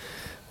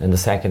 And the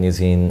second is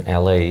in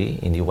LA,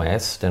 in the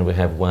US. Then we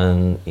have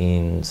one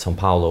in São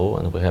Paulo,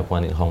 and we have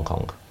one in Hong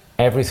Kong.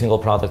 Every single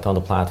product on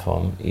the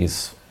platform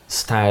is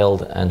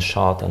styled and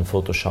shot and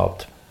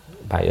photoshopped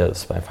by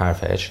us, by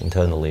Farfetch,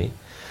 internally.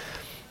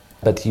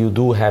 But you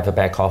do have a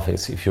back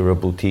office. If you're a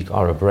boutique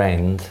or a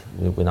brand,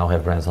 we now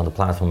have brands on the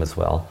platform as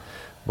well,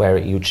 where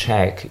you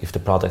check if the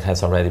product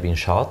has already been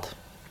shot.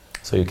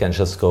 So you can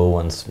just go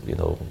and,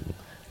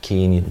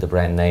 key in the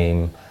brand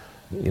name,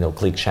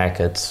 click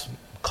jackets,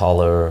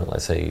 color,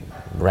 let's say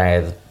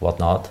red,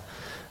 whatnot,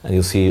 and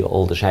you see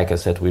all the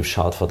jackets that we've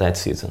shot for that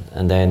season.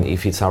 And then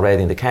if it's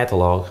already in the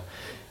catalog,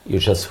 you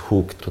just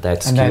hook to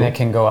that SKU. And then it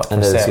can go up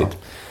for sale. That's it.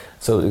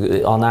 So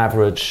on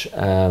average,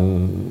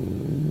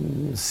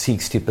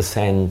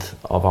 60%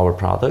 of our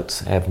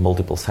products have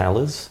multiple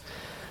sellers,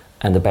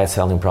 and the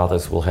best-selling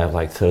products will have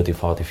like 30,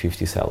 40,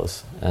 50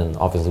 sellers. And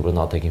obviously we're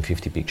not taking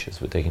 50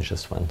 pictures, we're taking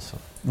just one. So.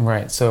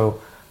 Right, so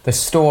the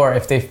store,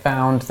 if they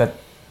found that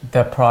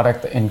the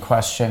product in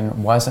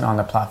question wasn't on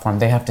the platform,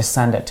 they have to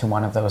send it to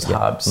one of those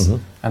hubs,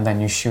 and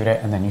then you shoot it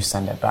and then you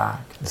send it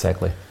back.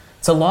 Exactly.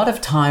 It's a lot of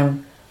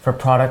time for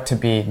product to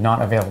be not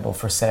available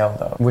for sale,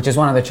 though, which is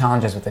one of the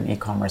challenges with an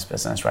e-commerce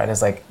business, right?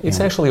 It's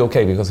actually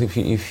okay, because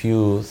if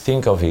you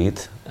think of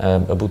it,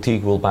 a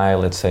boutique will buy,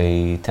 let's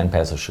say, 10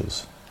 pairs of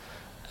shoes,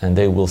 and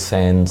they will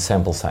send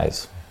sample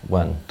size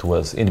 1 to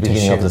us in the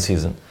beginning of the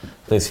season.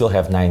 They still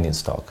have 9 in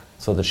stock.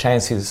 So the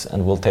chances,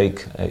 and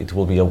it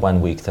will be a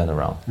 1-week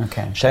turnaround.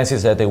 Okay.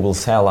 Chances that they will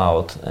sell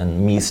out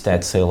and miss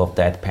that sale of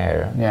that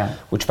pair,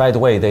 which, by the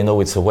way, they know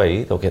it's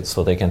away,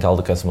 so they can tell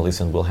the customer,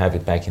 listen, we'll have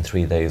it back in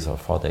 3 days or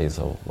 4 days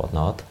or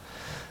whatnot,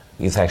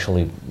 is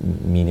actually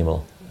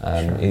minimal.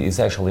 It's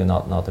actually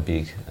not a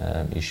big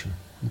issue.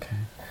 Okay.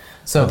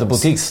 So the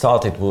boutiques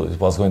thought it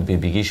was going to be a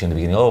big issue in the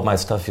beginning. Oh, my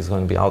stuff is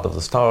going to be out of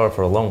the store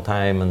for a long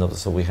time, and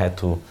so we had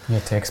to... You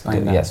had to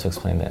explain that. Yes, to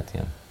explain that,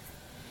 yeah.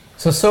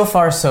 So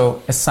far,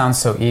 it sounds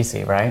so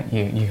easy, right?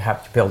 You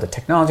have to build a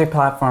technology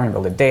platform, you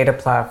build a data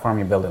platform,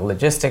 you build a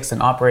logistics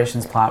and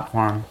operations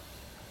platform.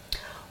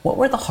 What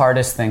were the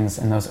hardest things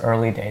in those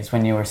early days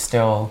when you were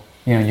still,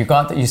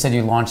 you said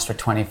you launched for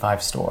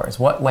 25 stores.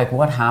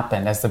 What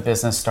happened as the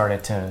business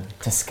started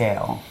to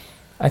scale?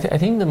 I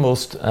think the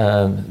most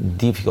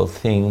difficult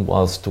thing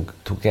was to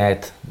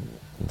get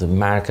the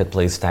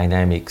marketplace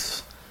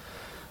dynamics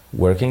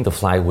working, the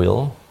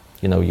flywheel.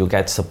 You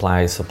get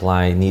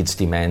supply needs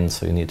demand,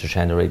 so you need to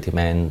generate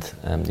demand,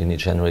 you need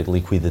to generate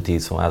liquidity,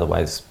 so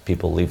otherwise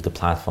people leave the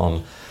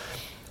platform.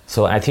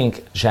 So I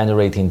think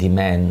generating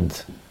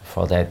demand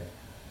for that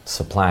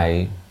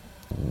supply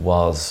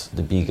was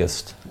the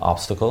biggest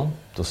obstacle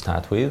to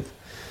start with.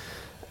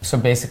 So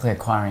basically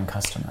acquiring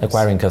customers.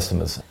 Acquiring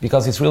customers.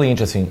 Because it's really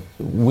interesting.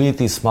 With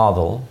this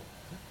model,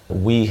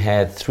 we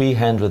had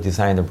 300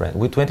 designer brands.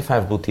 With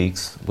 25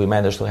 boutiques, we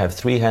managed to have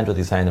 300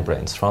 designer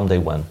brands from day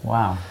one.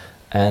 Wow.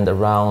 And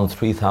around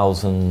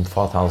 3,000,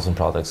 4,000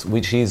 products,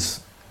 which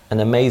is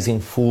an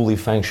amazing, fully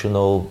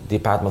functional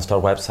department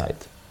store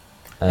website.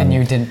 And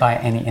you didn't buy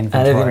any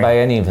inventory. And I didn't buy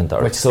any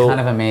inventory. Which is kind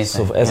of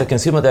amazing. So as a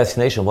consumer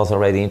destination, was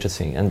already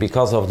interesting. And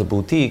because of the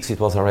boutiques, it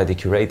was already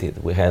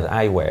curated. We had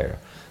eyewear,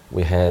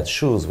 we had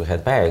shoes, we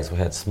had bags, we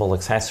had small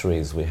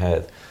accessories, we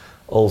had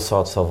all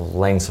sorts of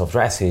lengths of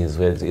dresses.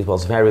 It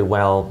was very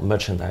well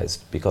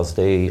merchandised because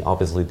they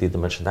obviously did the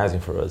merchandising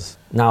for us.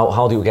 Now,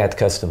 how do you get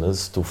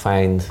customers to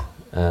find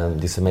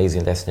this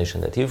amazing destination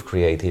that you've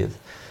created,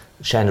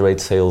 generate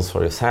sales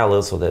for your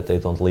sellers so that they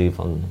don't leave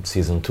on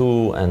season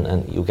 2,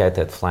 and you get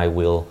that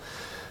flywheel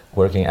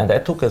working. And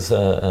that took us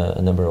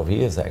a number of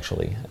years,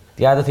 actually.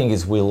 The other thing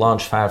is we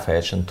launched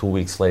Farfetch, and 2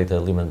 weeks later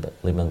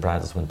Lehman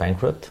Brothers went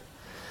bankrupt.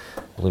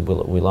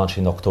 We launched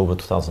in October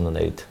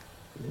 2008,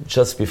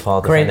 just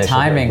before the Great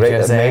timing,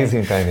 José.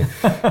 Amazing timing.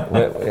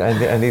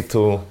 I need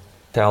to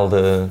tell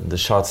the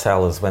short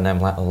sellers when I'm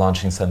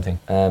launching something.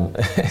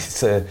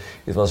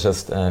 It was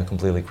just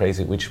completely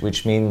crazy,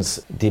 which means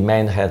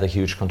demand had a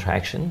huge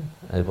contraction.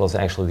 It was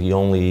actually the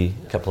only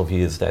couple of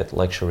years that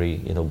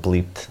luxury,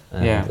 blipped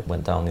and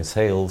went down in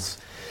sales,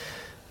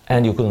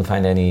 and you couldn't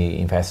find any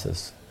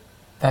investors.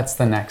 That's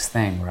the next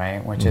thing, right?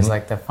 Which is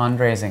like the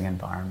fundraising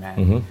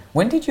environment.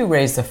 When did you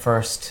raise the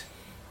first?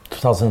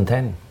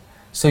 2010.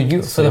 So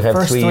for the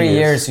first 3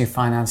 years, you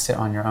financed it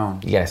on your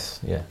own?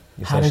 Yes, yeah.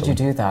 How did you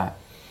do that?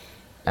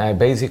 I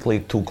basically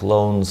took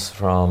loans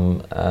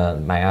from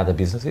my other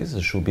businesses.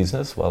 The shoe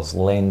business was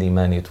lending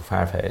money to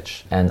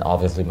Farfetch, and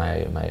obviously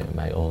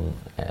my own,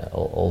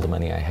 all the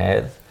money I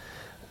had.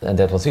 And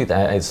that was it.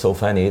 It's so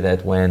funny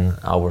that when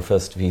our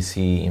first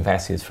VC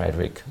invested,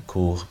 Frederick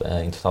Cour,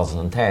 in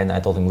 2010, I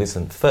told him,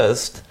 listen,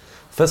 first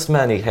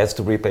money has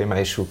to repay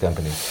my shoe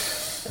company.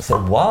 I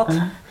said, what?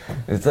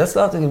 That's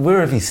not,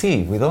 we're a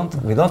VC. We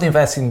don't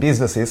invest in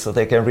businesses so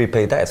they can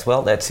repay debts.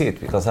 Well, that's it,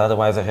 because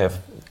otherwise I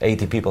have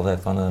 80 people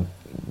that want to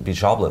be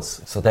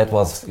jobless. So that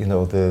was,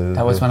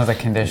 that was one of the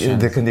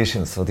conditions. The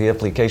conditions. So the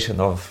application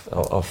of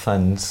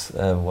funds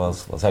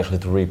was actually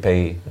to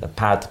repay,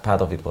 part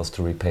of it was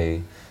to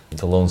repay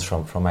the loans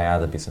from my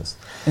other business.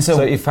 And so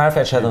if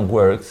Farfetch hadn't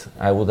worked,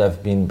 I would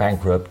have been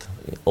bankrupt.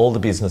 All the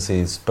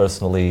businesses,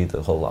 personally,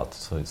 the whole lot.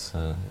 So it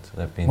would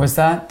have been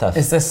tough.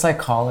 Is the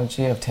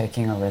psychology of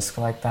taking a risk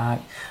like that?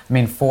 I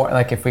mean,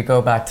 if we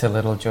go back to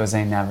little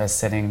José Neves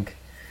sitting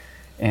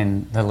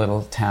in the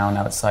little town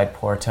outside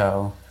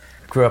Porto,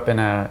 grew up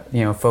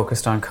in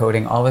focused on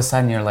coding, all of a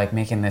sudden you're like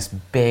making this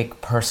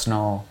big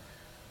personal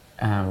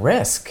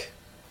risk.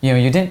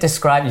 You didn't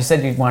describe, you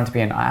said you wanted to be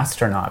an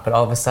astronaut, but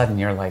all of a sudden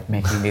you're like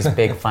making these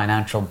big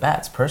financial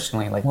bets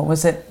personally. Like, what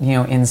was it,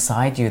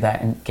 inside you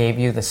that gave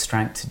you the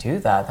strength to do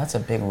that? That's a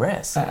big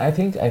risk. I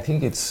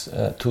think it's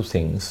two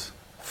things.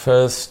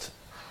 First,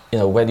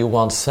 when you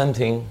want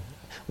something,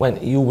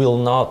 when you will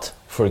not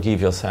forgive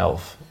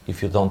yourself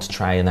if you don't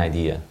try an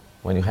idea.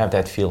 When you have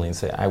that feeling,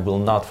 say, I will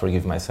not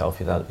forgive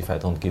myself if I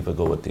don't give a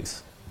go at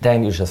this.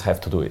 Then you just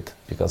have to do it,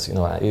 because you're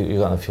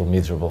gonna feel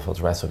miserable for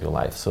the rest of your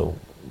life. So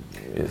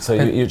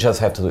you just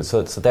have to do it.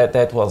 So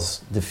that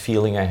was the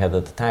feeling I had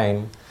at the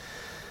time.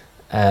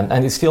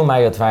 And it's still my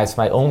advice.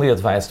 My only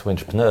advice to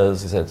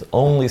entrepreneurs is that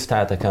only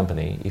start a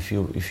company if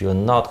you're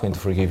not going to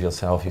forgive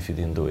yourself if you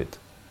didn't do it.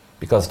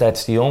 Because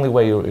that's the only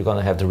way you're going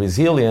to have the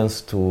resilience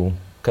to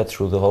cut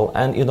through the whole.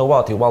 And you know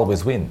what? You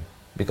always win.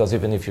 Because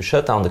even if you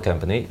shut down the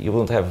company, you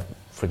wouldn't have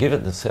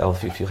forgiven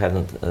yourself if you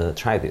hadn't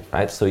tried it,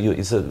 right? So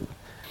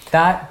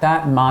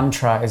That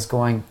mantra is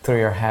going through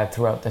your head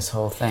throughout this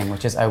whole thing,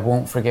 which is, I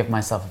won't forgive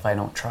myself if I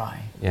don't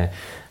try. Yeah,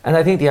 and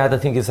I think the other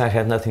thing is I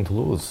had nothing to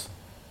lose,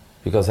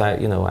 because I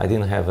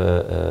didn't have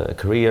a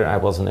career. I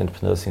was an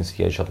entrepreneur since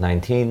the age of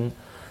 19.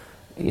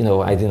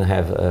 I didn't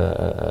have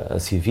a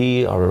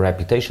CV or a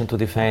reputation to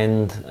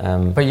defend.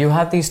 But you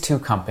had these two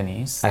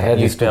companies. I had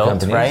these two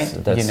companies,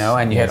 right?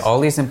 And you had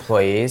all these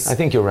employees. I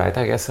think you're right.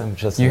 I guess I'm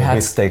just a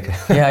mistake.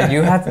 Yeah,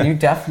 you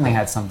definitely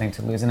had something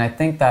to lose, and I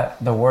think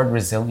that the word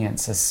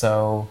resilience is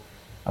so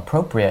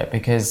appropriate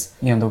because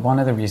one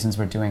of the reasons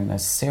we're doing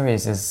this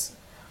series is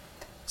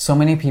so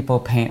many people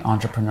paint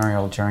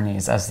entrepreneurial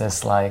journeys as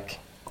this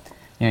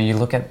you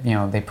look at,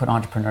 they put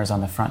entrepreneurs on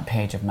the front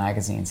page of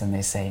magazines and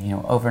they say,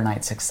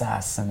 overnight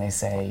success, and they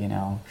say,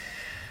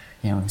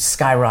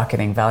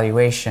 skyrocketing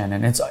valuation.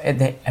 And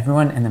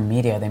everyone in the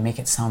media, they make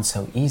it sound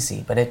so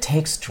easy, but it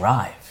takes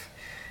drive.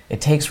 It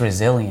takes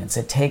resilience.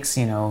 It takes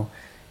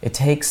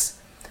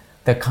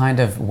the kind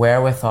of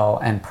wherewithal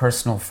and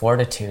personal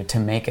fortitude to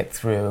make it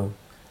through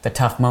the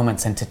tough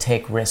moments and to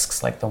take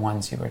risks like the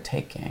ones you were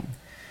taking,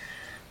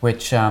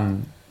 which,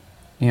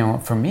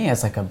 for me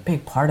is like a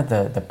big part of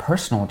the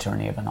personal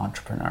journey of an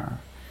entrepreneur.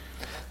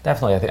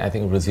 Definitely, I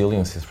think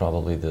resilience is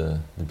probably the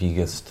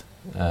biggest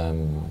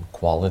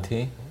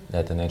quality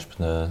that an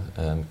entrepreneur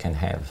can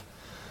have.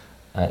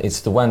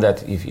 It's the one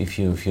that if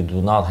you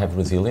do not have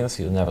resilience,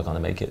 you're never going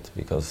to make it,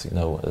 because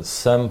at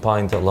some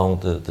point along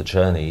the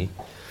journey,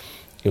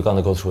 you're going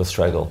to go through a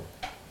struggle.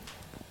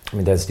 I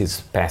mean, there's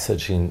this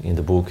passage in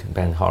the book,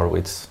 Ben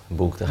Horowitz's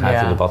book, The Hard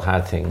Thing About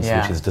Hard Things,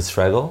 which is the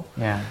struggle.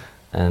 Yeah.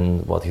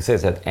 And what he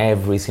says that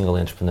every single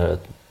entrepreneur,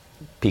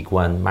 pick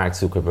one, Mark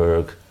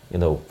Zuckerberg,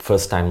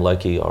 first time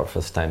lucky or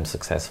first time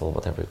successful,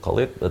 whatever you call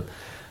it, but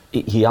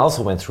he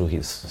also went through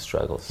his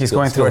struggles. He's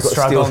going through a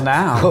struggle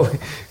now.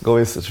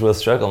 Going through a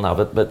struggle now,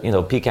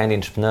 but pick any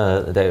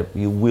entrepreneur,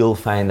 you will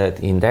find that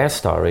in their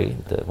story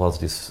there was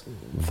this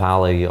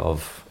valley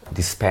of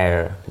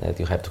despair that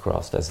you have to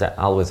cross. There's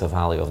always a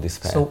valley of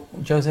despair. So,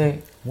 José,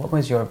 what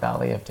was your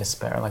valley of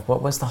despair? Like,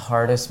 what was the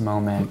hardest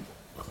moment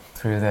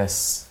through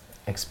this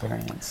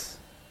experience?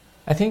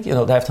 I think,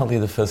 definitely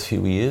the first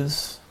few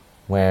years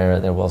where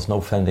there was no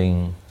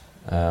funding,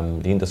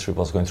 the industry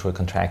was going through a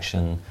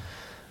contraction,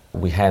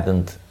 we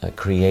hadn't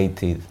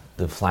created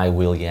the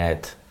flywheel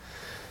yet.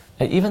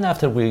 Even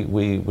after we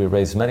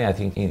raised money, I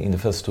think in the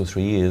first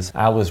 2-3 years,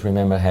 I always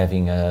remember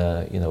having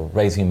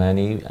raising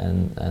money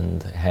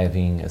and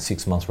having a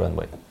 6-month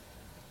runway.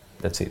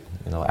 That's it.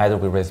 Either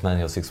we raise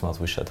money or 6 months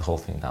we shut the whole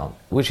thing down,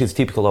 which is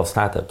typical of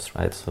startups,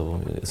 right? So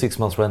 6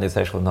 months run is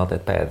actually not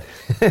that bad.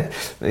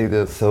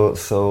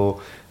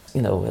 So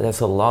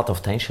there's a lot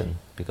of tension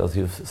because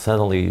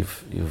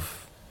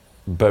you've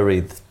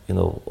buried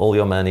all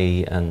your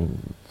money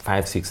and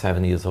 5, 6,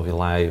 7 years of your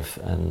life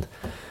and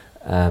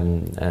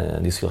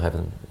you still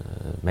haven't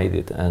made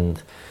it.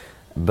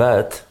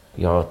 But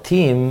your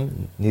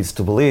team needs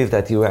to believe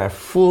that you are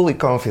fully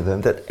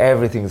confident that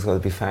everything is going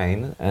to be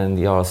fine, and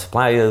your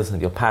suppliers and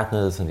your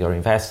partners and your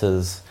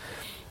investors.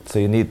 So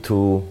you need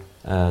to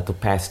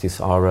pass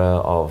this aura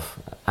of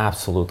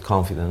absolute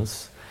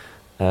confidence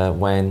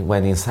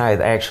when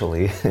inside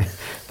actually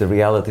the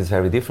reality is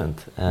very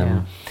different.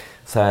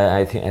 So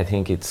I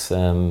think it's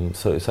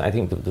so I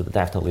think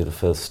definitely the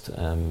first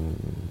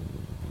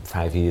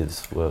 5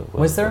 years were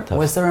tough.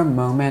 Was there a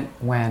moment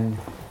when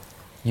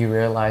you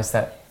realized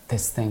that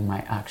this thing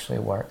might actually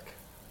work?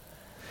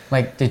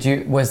 Like,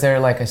 was there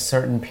like a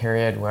certain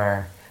period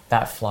where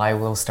that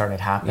flywheel started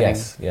happening?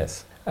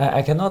 Yes.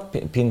 I cannot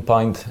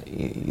pinpoint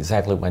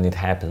exactly when it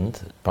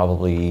happened.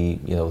 Probably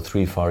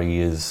 3-4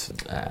 years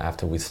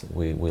after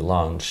we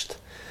launched,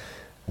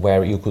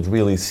 where you could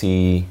really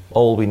see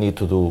all we need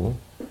to do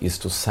is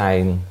to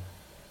sign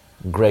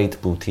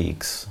great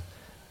boutiques,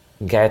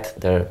 get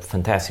their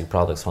fantastic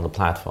products on the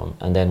platform,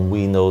 and then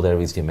we know there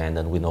is demand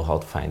and we know how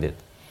to find it.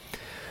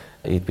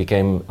 It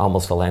became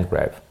almost a land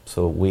grab.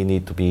 So we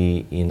need to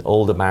be in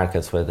all the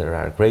markets where there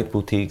are great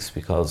boutiques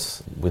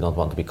because we don't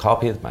want to be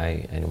copied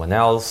by anyone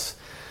else.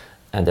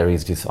 And there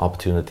is this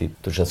opportunity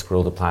to just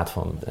grow the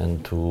platform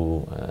and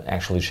to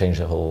actually change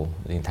the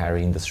entire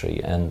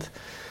industry. And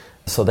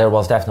so there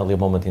was definitely a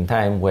moment in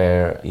time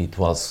where it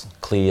was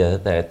clear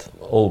that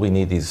all we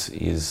need is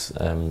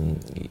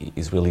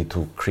really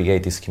to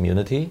create this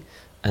community,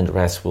 and the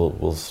rest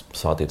will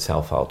sort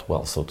itself out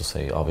well, so to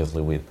say,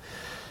 obviously with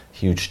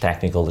huge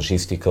technical,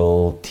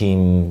 logistical,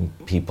 team,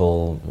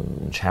 people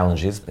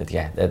challenges. But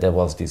there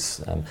was this,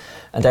 and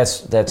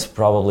that's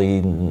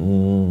probably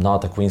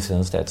not a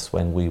coincidence. That's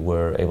when we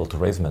were able to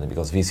raise money,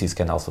 because VCs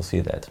can also see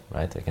that,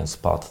 right? They can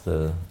spot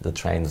the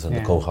trends and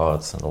the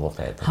cohorts and all of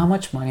that. How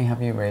much money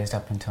have you raised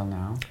up until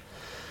now?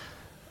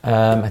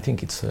 I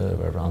think it's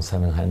around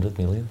 700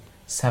 million.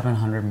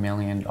 $700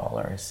 million.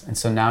 And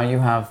so now you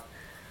have,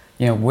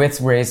 with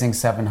raising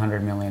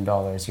 $700 million,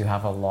 you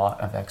have a lot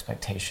of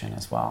expectation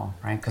as well,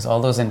 right? Because all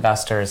those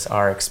investors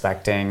are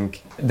expecting,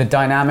 the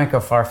dynamic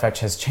of Farfetch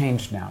has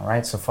changed now,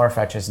 right? So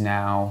Farfetch is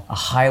now a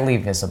highly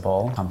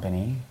visible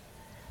company.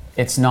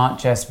 It's not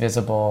just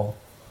visible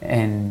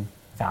in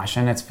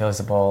fashion, it's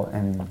visible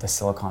in the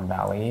Silicon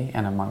Valley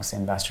and amongst the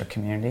investor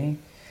community.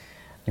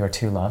 Your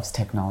two loves,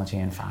 technology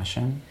and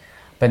fashion.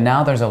 But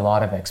now there's a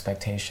lot of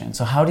expectation.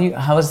 So how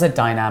has the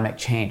dynamic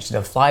changed?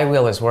 The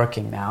flywheel is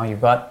working now. You've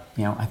got,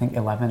 I think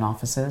 11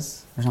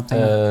 offices or something?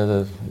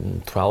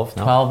 12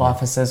 now. 12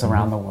 offices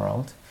around the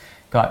world.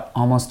 Got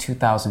almost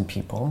 2,000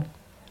 people.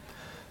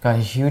 Got a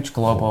huge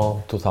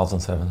global...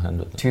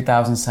 2,700.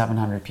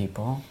 2,700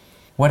 people.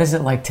 What is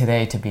it like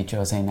today to be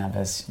José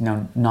Neves?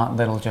 Not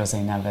little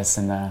José Neves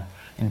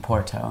in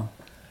Porto.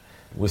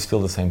 We're still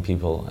the same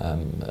people,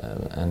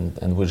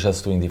 and we're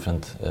just doing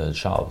different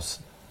jobs.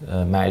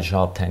 My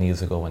job 10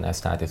 years ago when I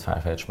started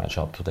Farfetch, my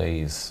job today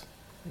is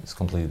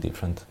completely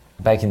different.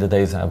 Back in the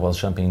days I was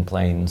jumping in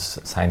planes,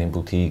 signing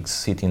boutiques,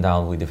 sitting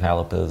down with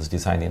developers,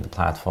 designing the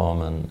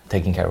platform and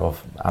taking care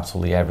of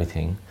absolutely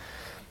everything.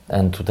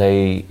 And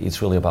today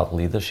it's really about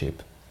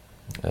leadership,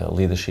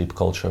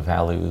 culture,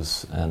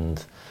 values,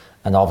 and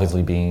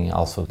obviously being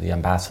also the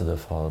ambassador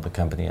for the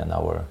company and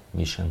our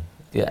mission.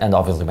 Yeah, and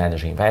obviously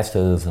managing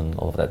investors and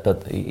all of that,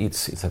 but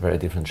it's a very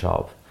different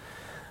job.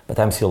 But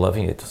I'm still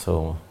loving it,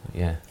 so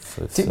yeah.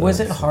 So was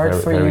it hard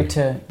for you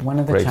to, one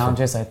of the grateful.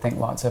 challenges I think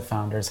lots of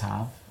founders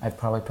have, I'd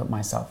probably put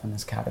myself in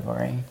this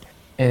category,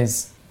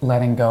 is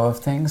letting go of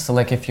things. So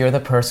like if you're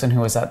the person who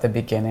was at the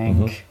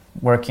beginning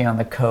working on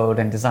the code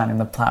and designing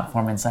the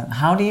platform, and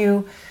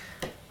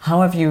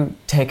how have you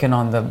taken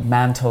on the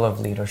mantle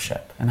of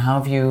leadership, and how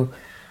have you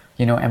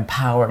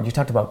empowered, you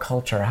talked about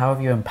culture, how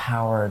have you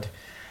empowered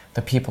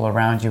the people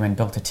around you and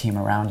built a team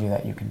around you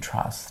that you can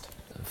trust?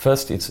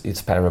 First,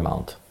 it's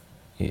paramount,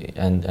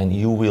 and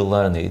you will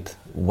learn it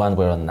one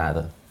way or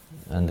another,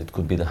 and it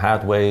could be the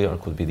hard way or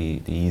it could be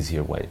the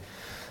easier way.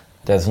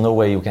 There's no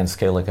way you can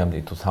scale a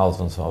company to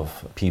thousands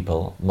of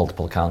people,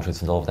 multiple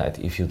countries and all of that,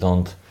 if you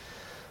don't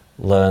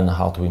learn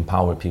how to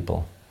empower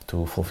people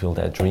to fulfill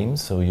their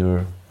dreams. So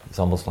it's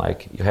almost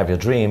like you have your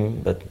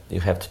dream, but you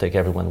have to take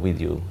everyone with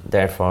you.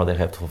 Therefore, they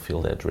have to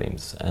fulfill their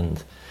dreams.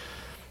 And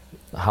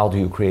how do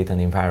you create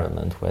an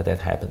environment where that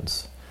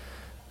happens?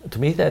 To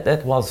me,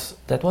 that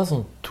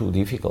wasn't too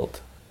difficult.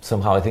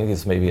 Somehow, I think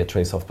it's maybe a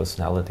trace of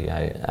personality.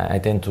 I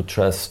tend to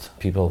trust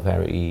people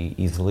very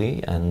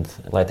easily and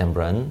let them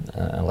run,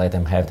 let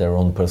them have their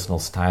own personal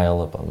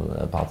style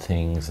about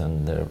things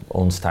and their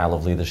own style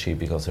of leadership,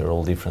 because they're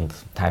all different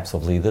types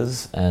of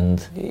leaders.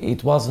 And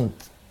it wasn't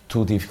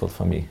too difficult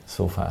for me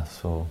so far.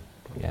 So,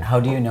 yeah. How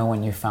do you know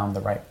when you found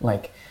the right,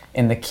 like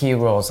in the key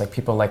roles, like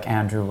people like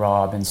Andrew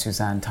Robb and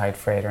Suzanne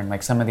Tide-Frater, and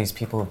like some of these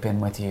people who've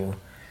been with you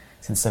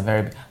since the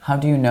very, how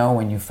do you know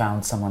when you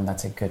found someone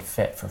that's a good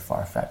fit for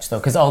Farfetch though?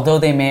 Because although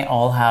they may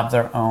all have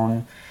their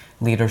own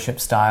leadership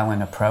style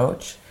and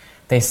approach,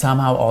 they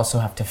somehow also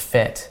have to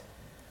fit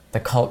the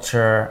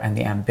culture and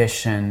the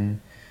ambition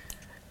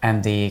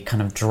and the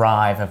kind of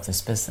drive of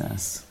this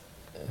business.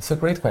 It's a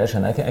great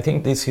question. I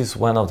think this is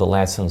one of the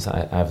lessons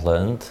I've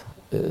learned.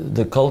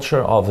 The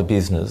culture of a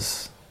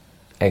business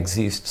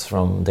exists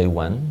from day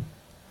one,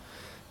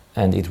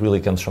 and it really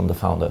comes from the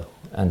founder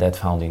and that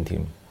founding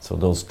team. So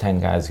those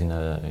 10 guys in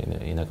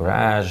a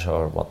garage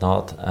or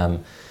whatnot,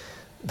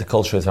 the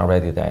culture is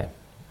already there.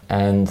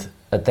 And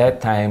at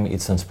that time,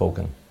 it's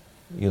unspoken.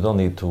 You don't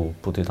need to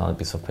put it on a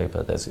piece of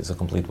paper. It's a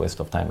complete waste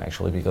of time,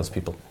 actually, because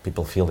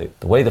people feel it.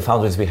 The way the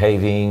founder is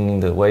behaving,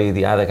 the way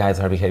the other guys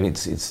are behaving,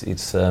 it's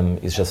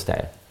just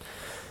there.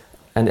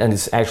 And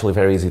it's actually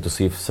very easy to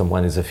see if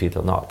someone is a fit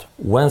or not.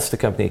 Once the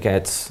company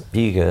gets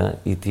bigger,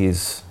 it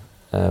is,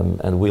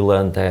 and we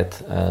learned that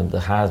the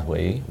hard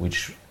way,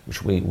 which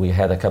we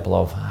had a couple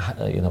of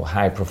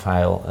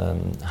high-profile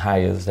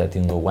hires that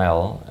didn't go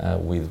well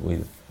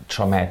with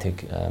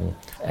traumatic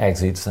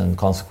exits and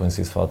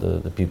consequences for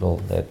the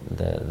people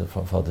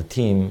for the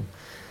team,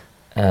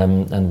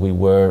 and we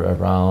were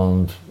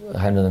around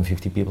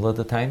 150 people at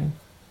the time,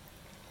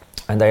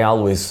 and I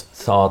always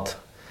thought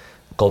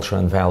culture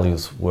and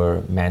values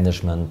were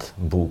management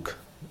book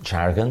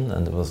jargon,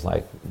 and it was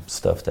like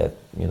stuff that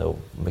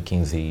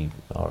McKinsey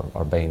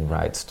or Bain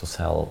writes to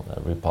sell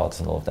reports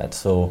and all of that.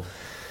 So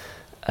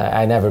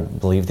I never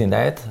believed in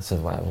that. So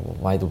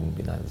why do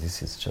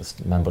this is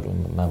just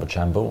mambo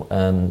jumbo,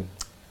 and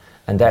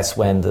that's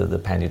when the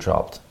penny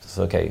dropped.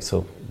 So okay,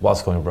 so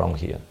what's going wrong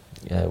here?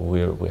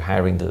 We're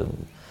hiring the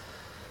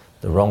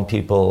wrong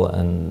people,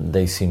 and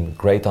they seem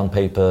great on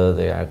paper.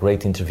 They are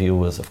great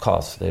interviewers, of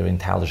course. They're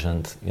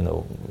intelligent,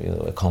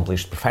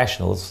 accomplished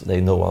professionals.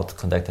 They know how to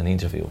conduct an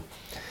interview.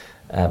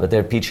 But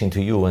they're pitching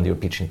to you and you're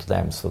pitching to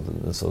them, so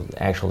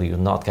actually you're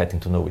not getting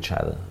to know each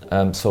other.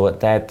 So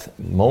at that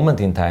moment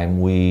in time,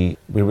 we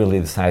really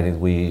decided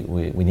we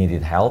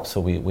needed help.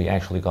 So we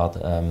actually got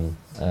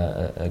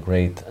a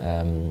great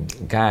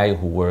guy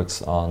who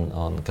works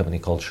on company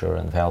culture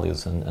and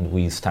values, and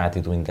we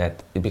started doing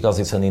that because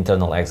it's an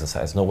internal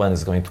exercise. No one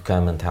is going to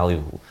come and tell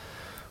you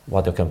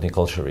what your company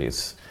culture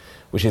is,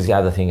 which is the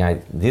other thing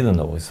I didn't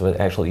know. So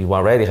actually you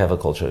already have a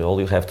culture. All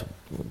you have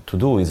to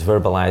do is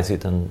verbalize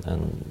it and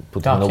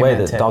put it in a way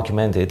that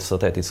document it so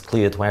that it's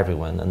clear to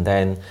everyone. And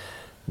then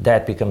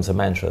that becomes a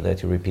mantra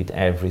that you repeat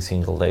every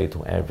single day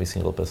to every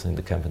single person in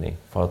the company.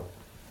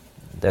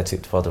 That's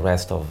it for the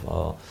rest of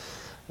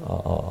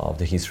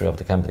the history of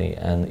the company.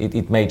 And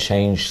it may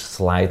change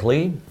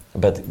slightly,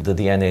 but the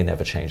DNA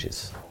never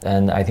changes.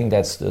 And I think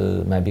that's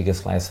my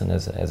biggest lesson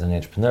as an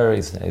entrepreneur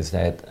is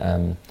that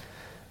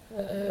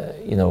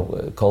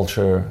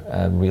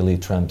culture really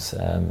trumps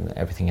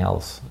everything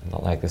else.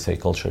 Like they say,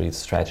 culture is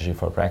strategy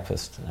for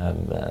breakfast.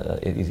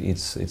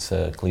 It's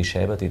a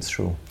cliche, but it's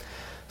true.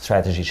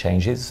 Strategy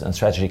changes, and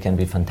strategy can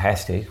be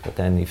fantastic, but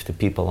then if the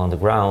people on the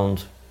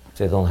ground,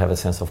 they don't have a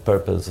sense of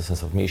purpose, a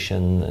sense of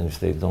mission, and if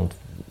they don't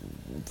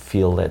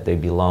feel that they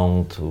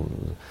belong to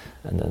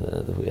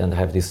and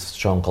have this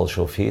strong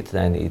cultural fit,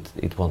 then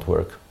it won't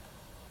work.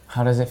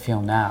 How does it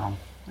feel now,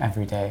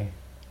 every day,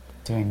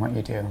 doing what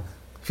you do?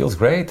 Feels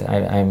great.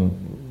 I'm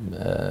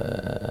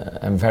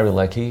very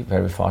lucky,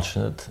 very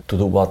fortunate to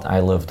do what I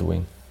love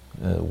doing,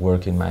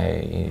 work in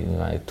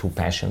my two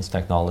passions,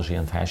 technology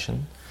and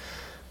fashion.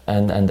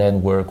 and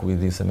then work with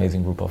this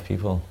amazing group of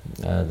people,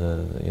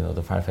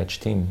 the Farfetch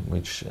team,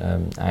 which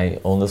I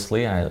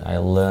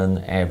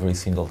learn every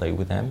single day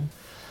with them.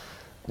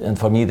 And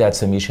for me,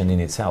 that's a mission in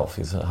itself,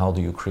 is how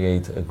do you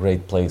create a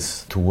great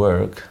place to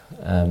work.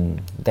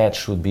 That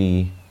should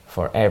be,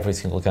 for every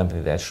single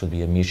company, that should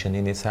be a mission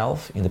in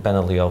itself,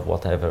 independently of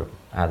whatever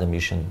other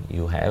mission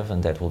you have,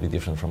 and that will be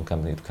different from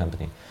company to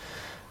company.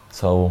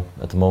 So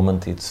at the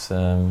moment, it's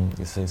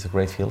a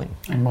great feeling.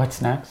 And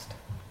what's next?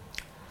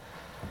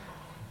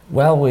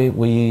 Well,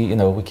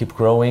 we keep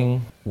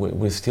growing.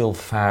 We're still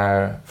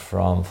far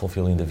from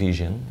fulfilling the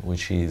vision,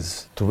 which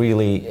is to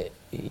really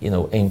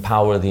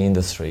empower the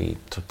industry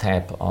to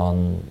tap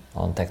on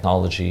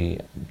technology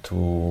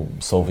to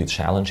solve its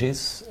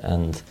challenges.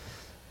 And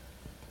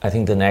I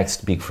think the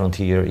next big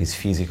frontier is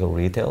physical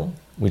retail,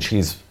 which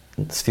is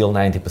still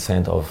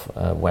 90% of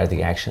where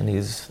the action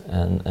is,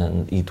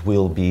 and it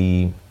will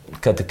be,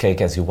 cut the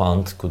cake as you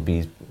want, could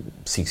be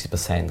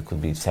 60%,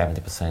 could be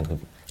 70%,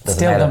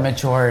 still the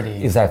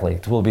majority. Exactly,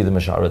 it will be the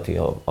majority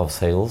of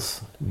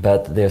sales,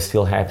 but they're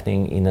still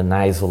happening in an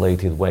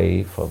isolated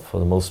way for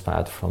the most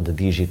part from the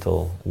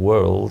digital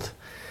world,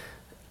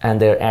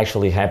 and they're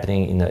actually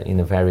happening in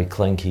a very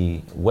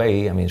clunky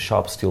way. I mean,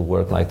 shops still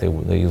work like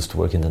they used to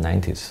work in the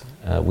 90s,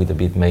 with a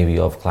bit maybe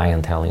of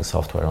clienteling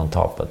software on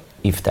top, but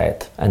if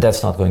that, and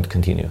that's not going to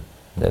continue.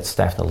 That's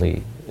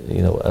definitely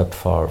up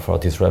for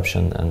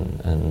disruption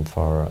and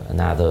for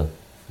another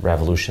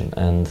revolution.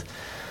 And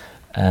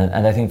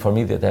I think for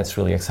me that's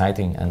really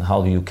exciting. And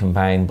how do you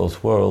combine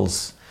both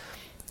worlds?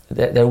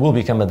 There will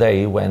become a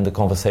day when the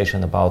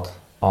conversation about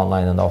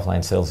online and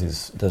offline sales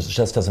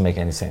just doesn't make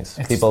any sense.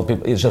 It's just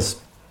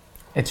sales.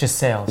 It's just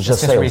sales.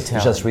 Retail.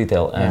 It's just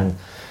retail. And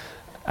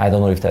I don't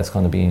know if that's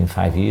going to be in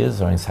 5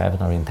 years or in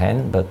 7 or in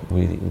 10, but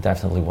we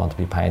definitely want to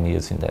be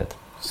pioneers in that.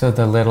 So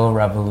the little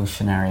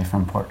revolutionary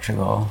from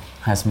Portugal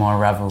has more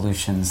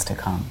revolutions to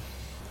come.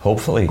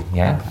 Hopefully,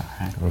 yeah.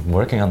 Okay. We're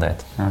working on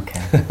that. Okay.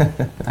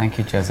 Thank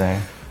you, José.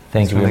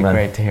 Thank you, It's really man.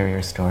 great to hear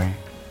your story.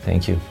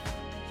 Thank you.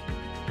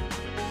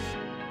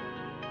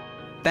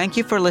 Thank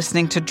you for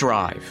listening to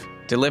Drive,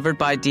 delivered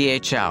by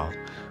DHL,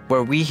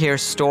 where we hear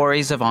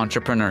stories of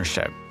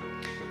entrepreneurship.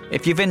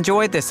 If you've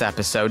enjoyed this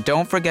episode,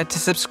 don't forget to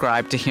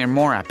subscribe to hear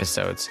more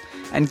episodes,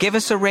 and give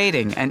us a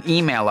rating and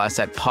email us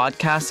at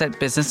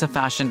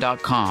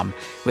podcast@businessofashion.com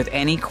with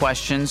any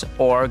questions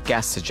or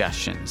guest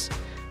suggestions.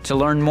 To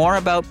learn more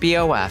about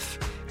BOF,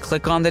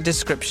 click on the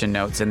description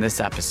notes in this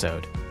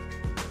episode.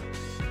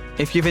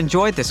 If you've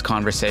enjoyed this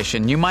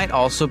conversation, you might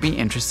also be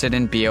interested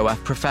in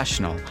BOF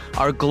Professional,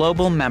 our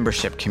global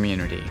membership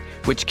community,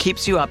 which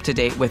keeps you up to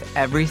date with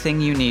everything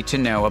you need to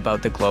know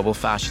about the global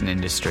fashion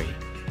industry.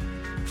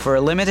 For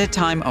a limited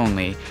time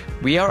only,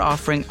 we are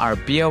offering our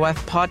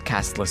BOF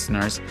podcast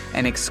listeners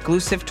an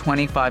exclusive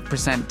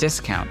 25%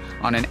 discount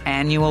on an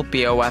annual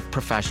BOF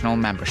Professional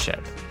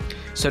membership.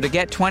 So to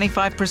get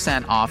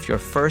 25% off your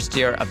first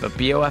year of a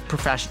BOF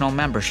Professional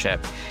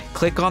membership,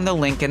 click on the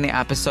link in the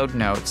episode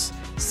notes,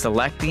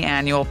 select the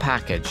annual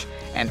package,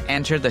 and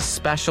enter the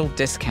special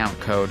discount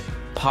code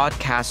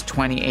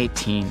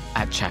PODCAST2018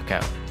 at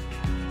checkout.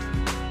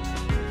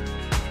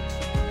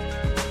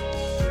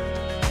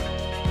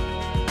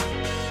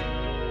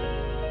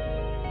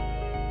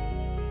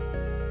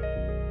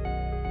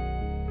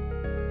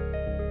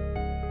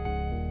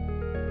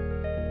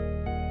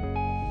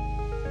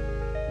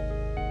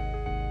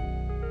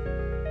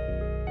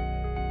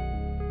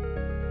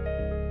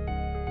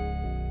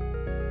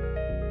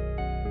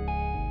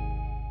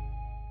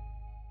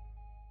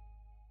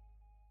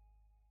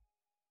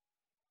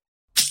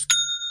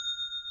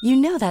 You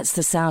know that's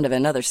the sound of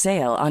another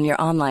sale on your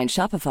online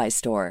Shopify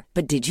store.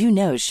 But did you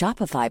know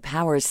Shopify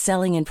powers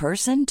selling in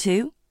person,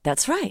 too?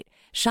 That's right.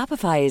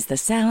 Shopify is the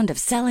sound of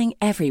selling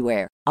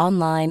everywhere.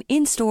 Online,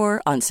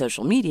 in-store, on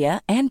social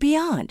media, and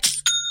beyond.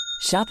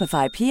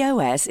 Shopify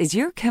POS is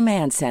your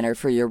command center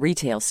for your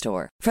retail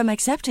store. From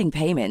accepting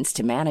payments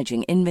to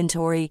managing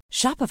inventory,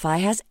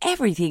 Shopify has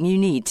everything you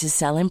need to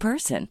sell in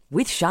person.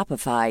 With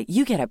Shopify,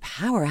 you get a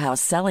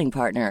powerhouse selling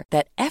partner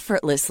that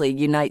effortlessly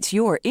unites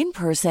your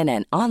in-person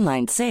and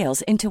online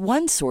sales into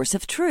one source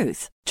of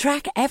truth.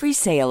 Track every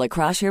sale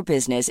across your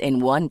business in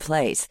one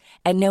place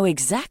and know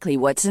exactly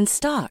what's in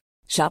stock.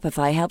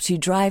 Shopify helps you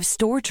drive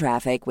store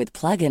traffic with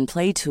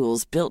plug-and-play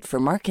tools built for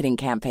marketing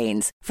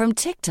campaigns, from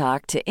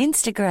TikTok to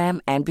Instagram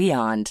and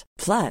beyond.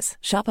 Plus,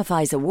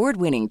 Shopify's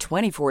award-winning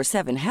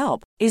 24/7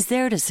 help is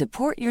there to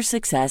support your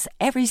success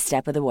every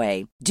step of the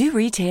way. Do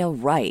retail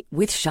right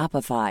with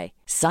Shopify.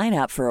 Sign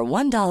up for a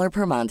 $1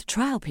 per month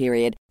trial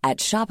period at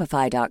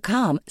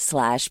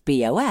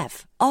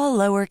shopify.com/BOF, all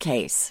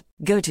lowercase.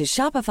 Go to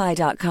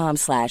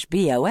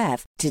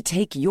shopify.com/BOF to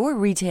take your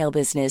retail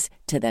business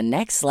to the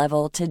next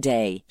level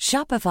today.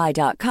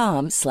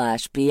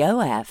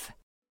 Shopify.com/BOF.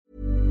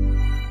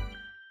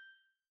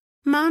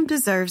 Mom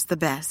deserves the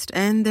best,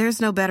 and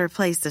there's no better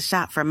place to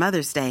shop for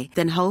Mother's Day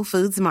than Whole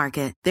Foods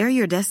Market. They're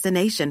your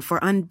destination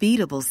for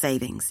unbeatable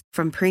savings,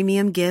 from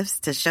premium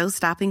gifts to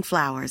show-stopping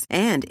flowers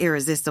and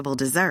irresistible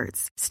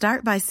desserts.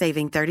 Start by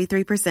saving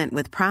 33%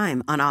 with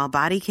Prime on all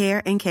body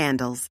care and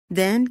candles.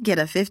 Then get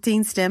a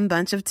 15-stem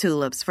bunch of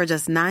tulips for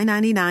just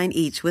 $9.99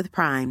 each with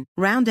Prime.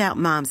 Round out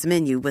Mom's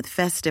menu with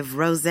festive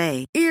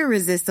rosé,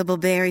 irresistible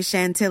berry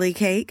chantilly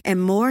cake,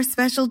 and more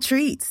special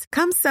treats.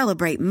 Come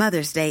celebrate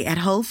Mother's Day at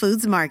Whole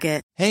Foods Market.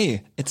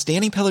 Hey, it's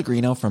Danny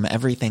Pellegrino from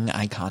Everything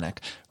Iconic.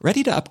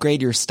 Ready to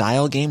upgrade your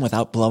style game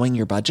without blowing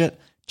your budget?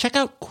 Check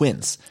out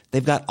Quince.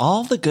 They've got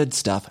all the good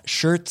stuff,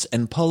 shirts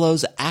and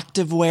polos,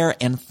 activewear,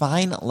 and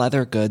fine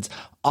leather goods,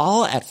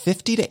 all at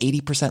 50 to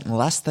 80%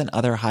 less than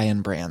other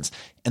high-end brands.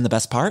 And the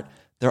best part?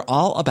 They're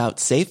all about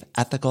safe,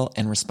 ethical,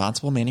 and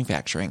responsible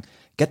manufacturing.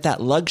 Get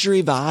that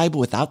luxury vibe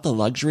without the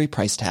luxury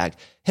price tag.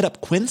 Hit up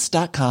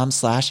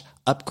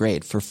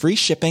quince.com/upgrade for free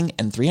shipping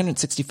and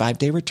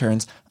 365-day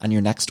returns on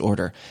your next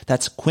order.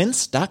 That's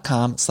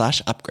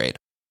quince.com/upgrade.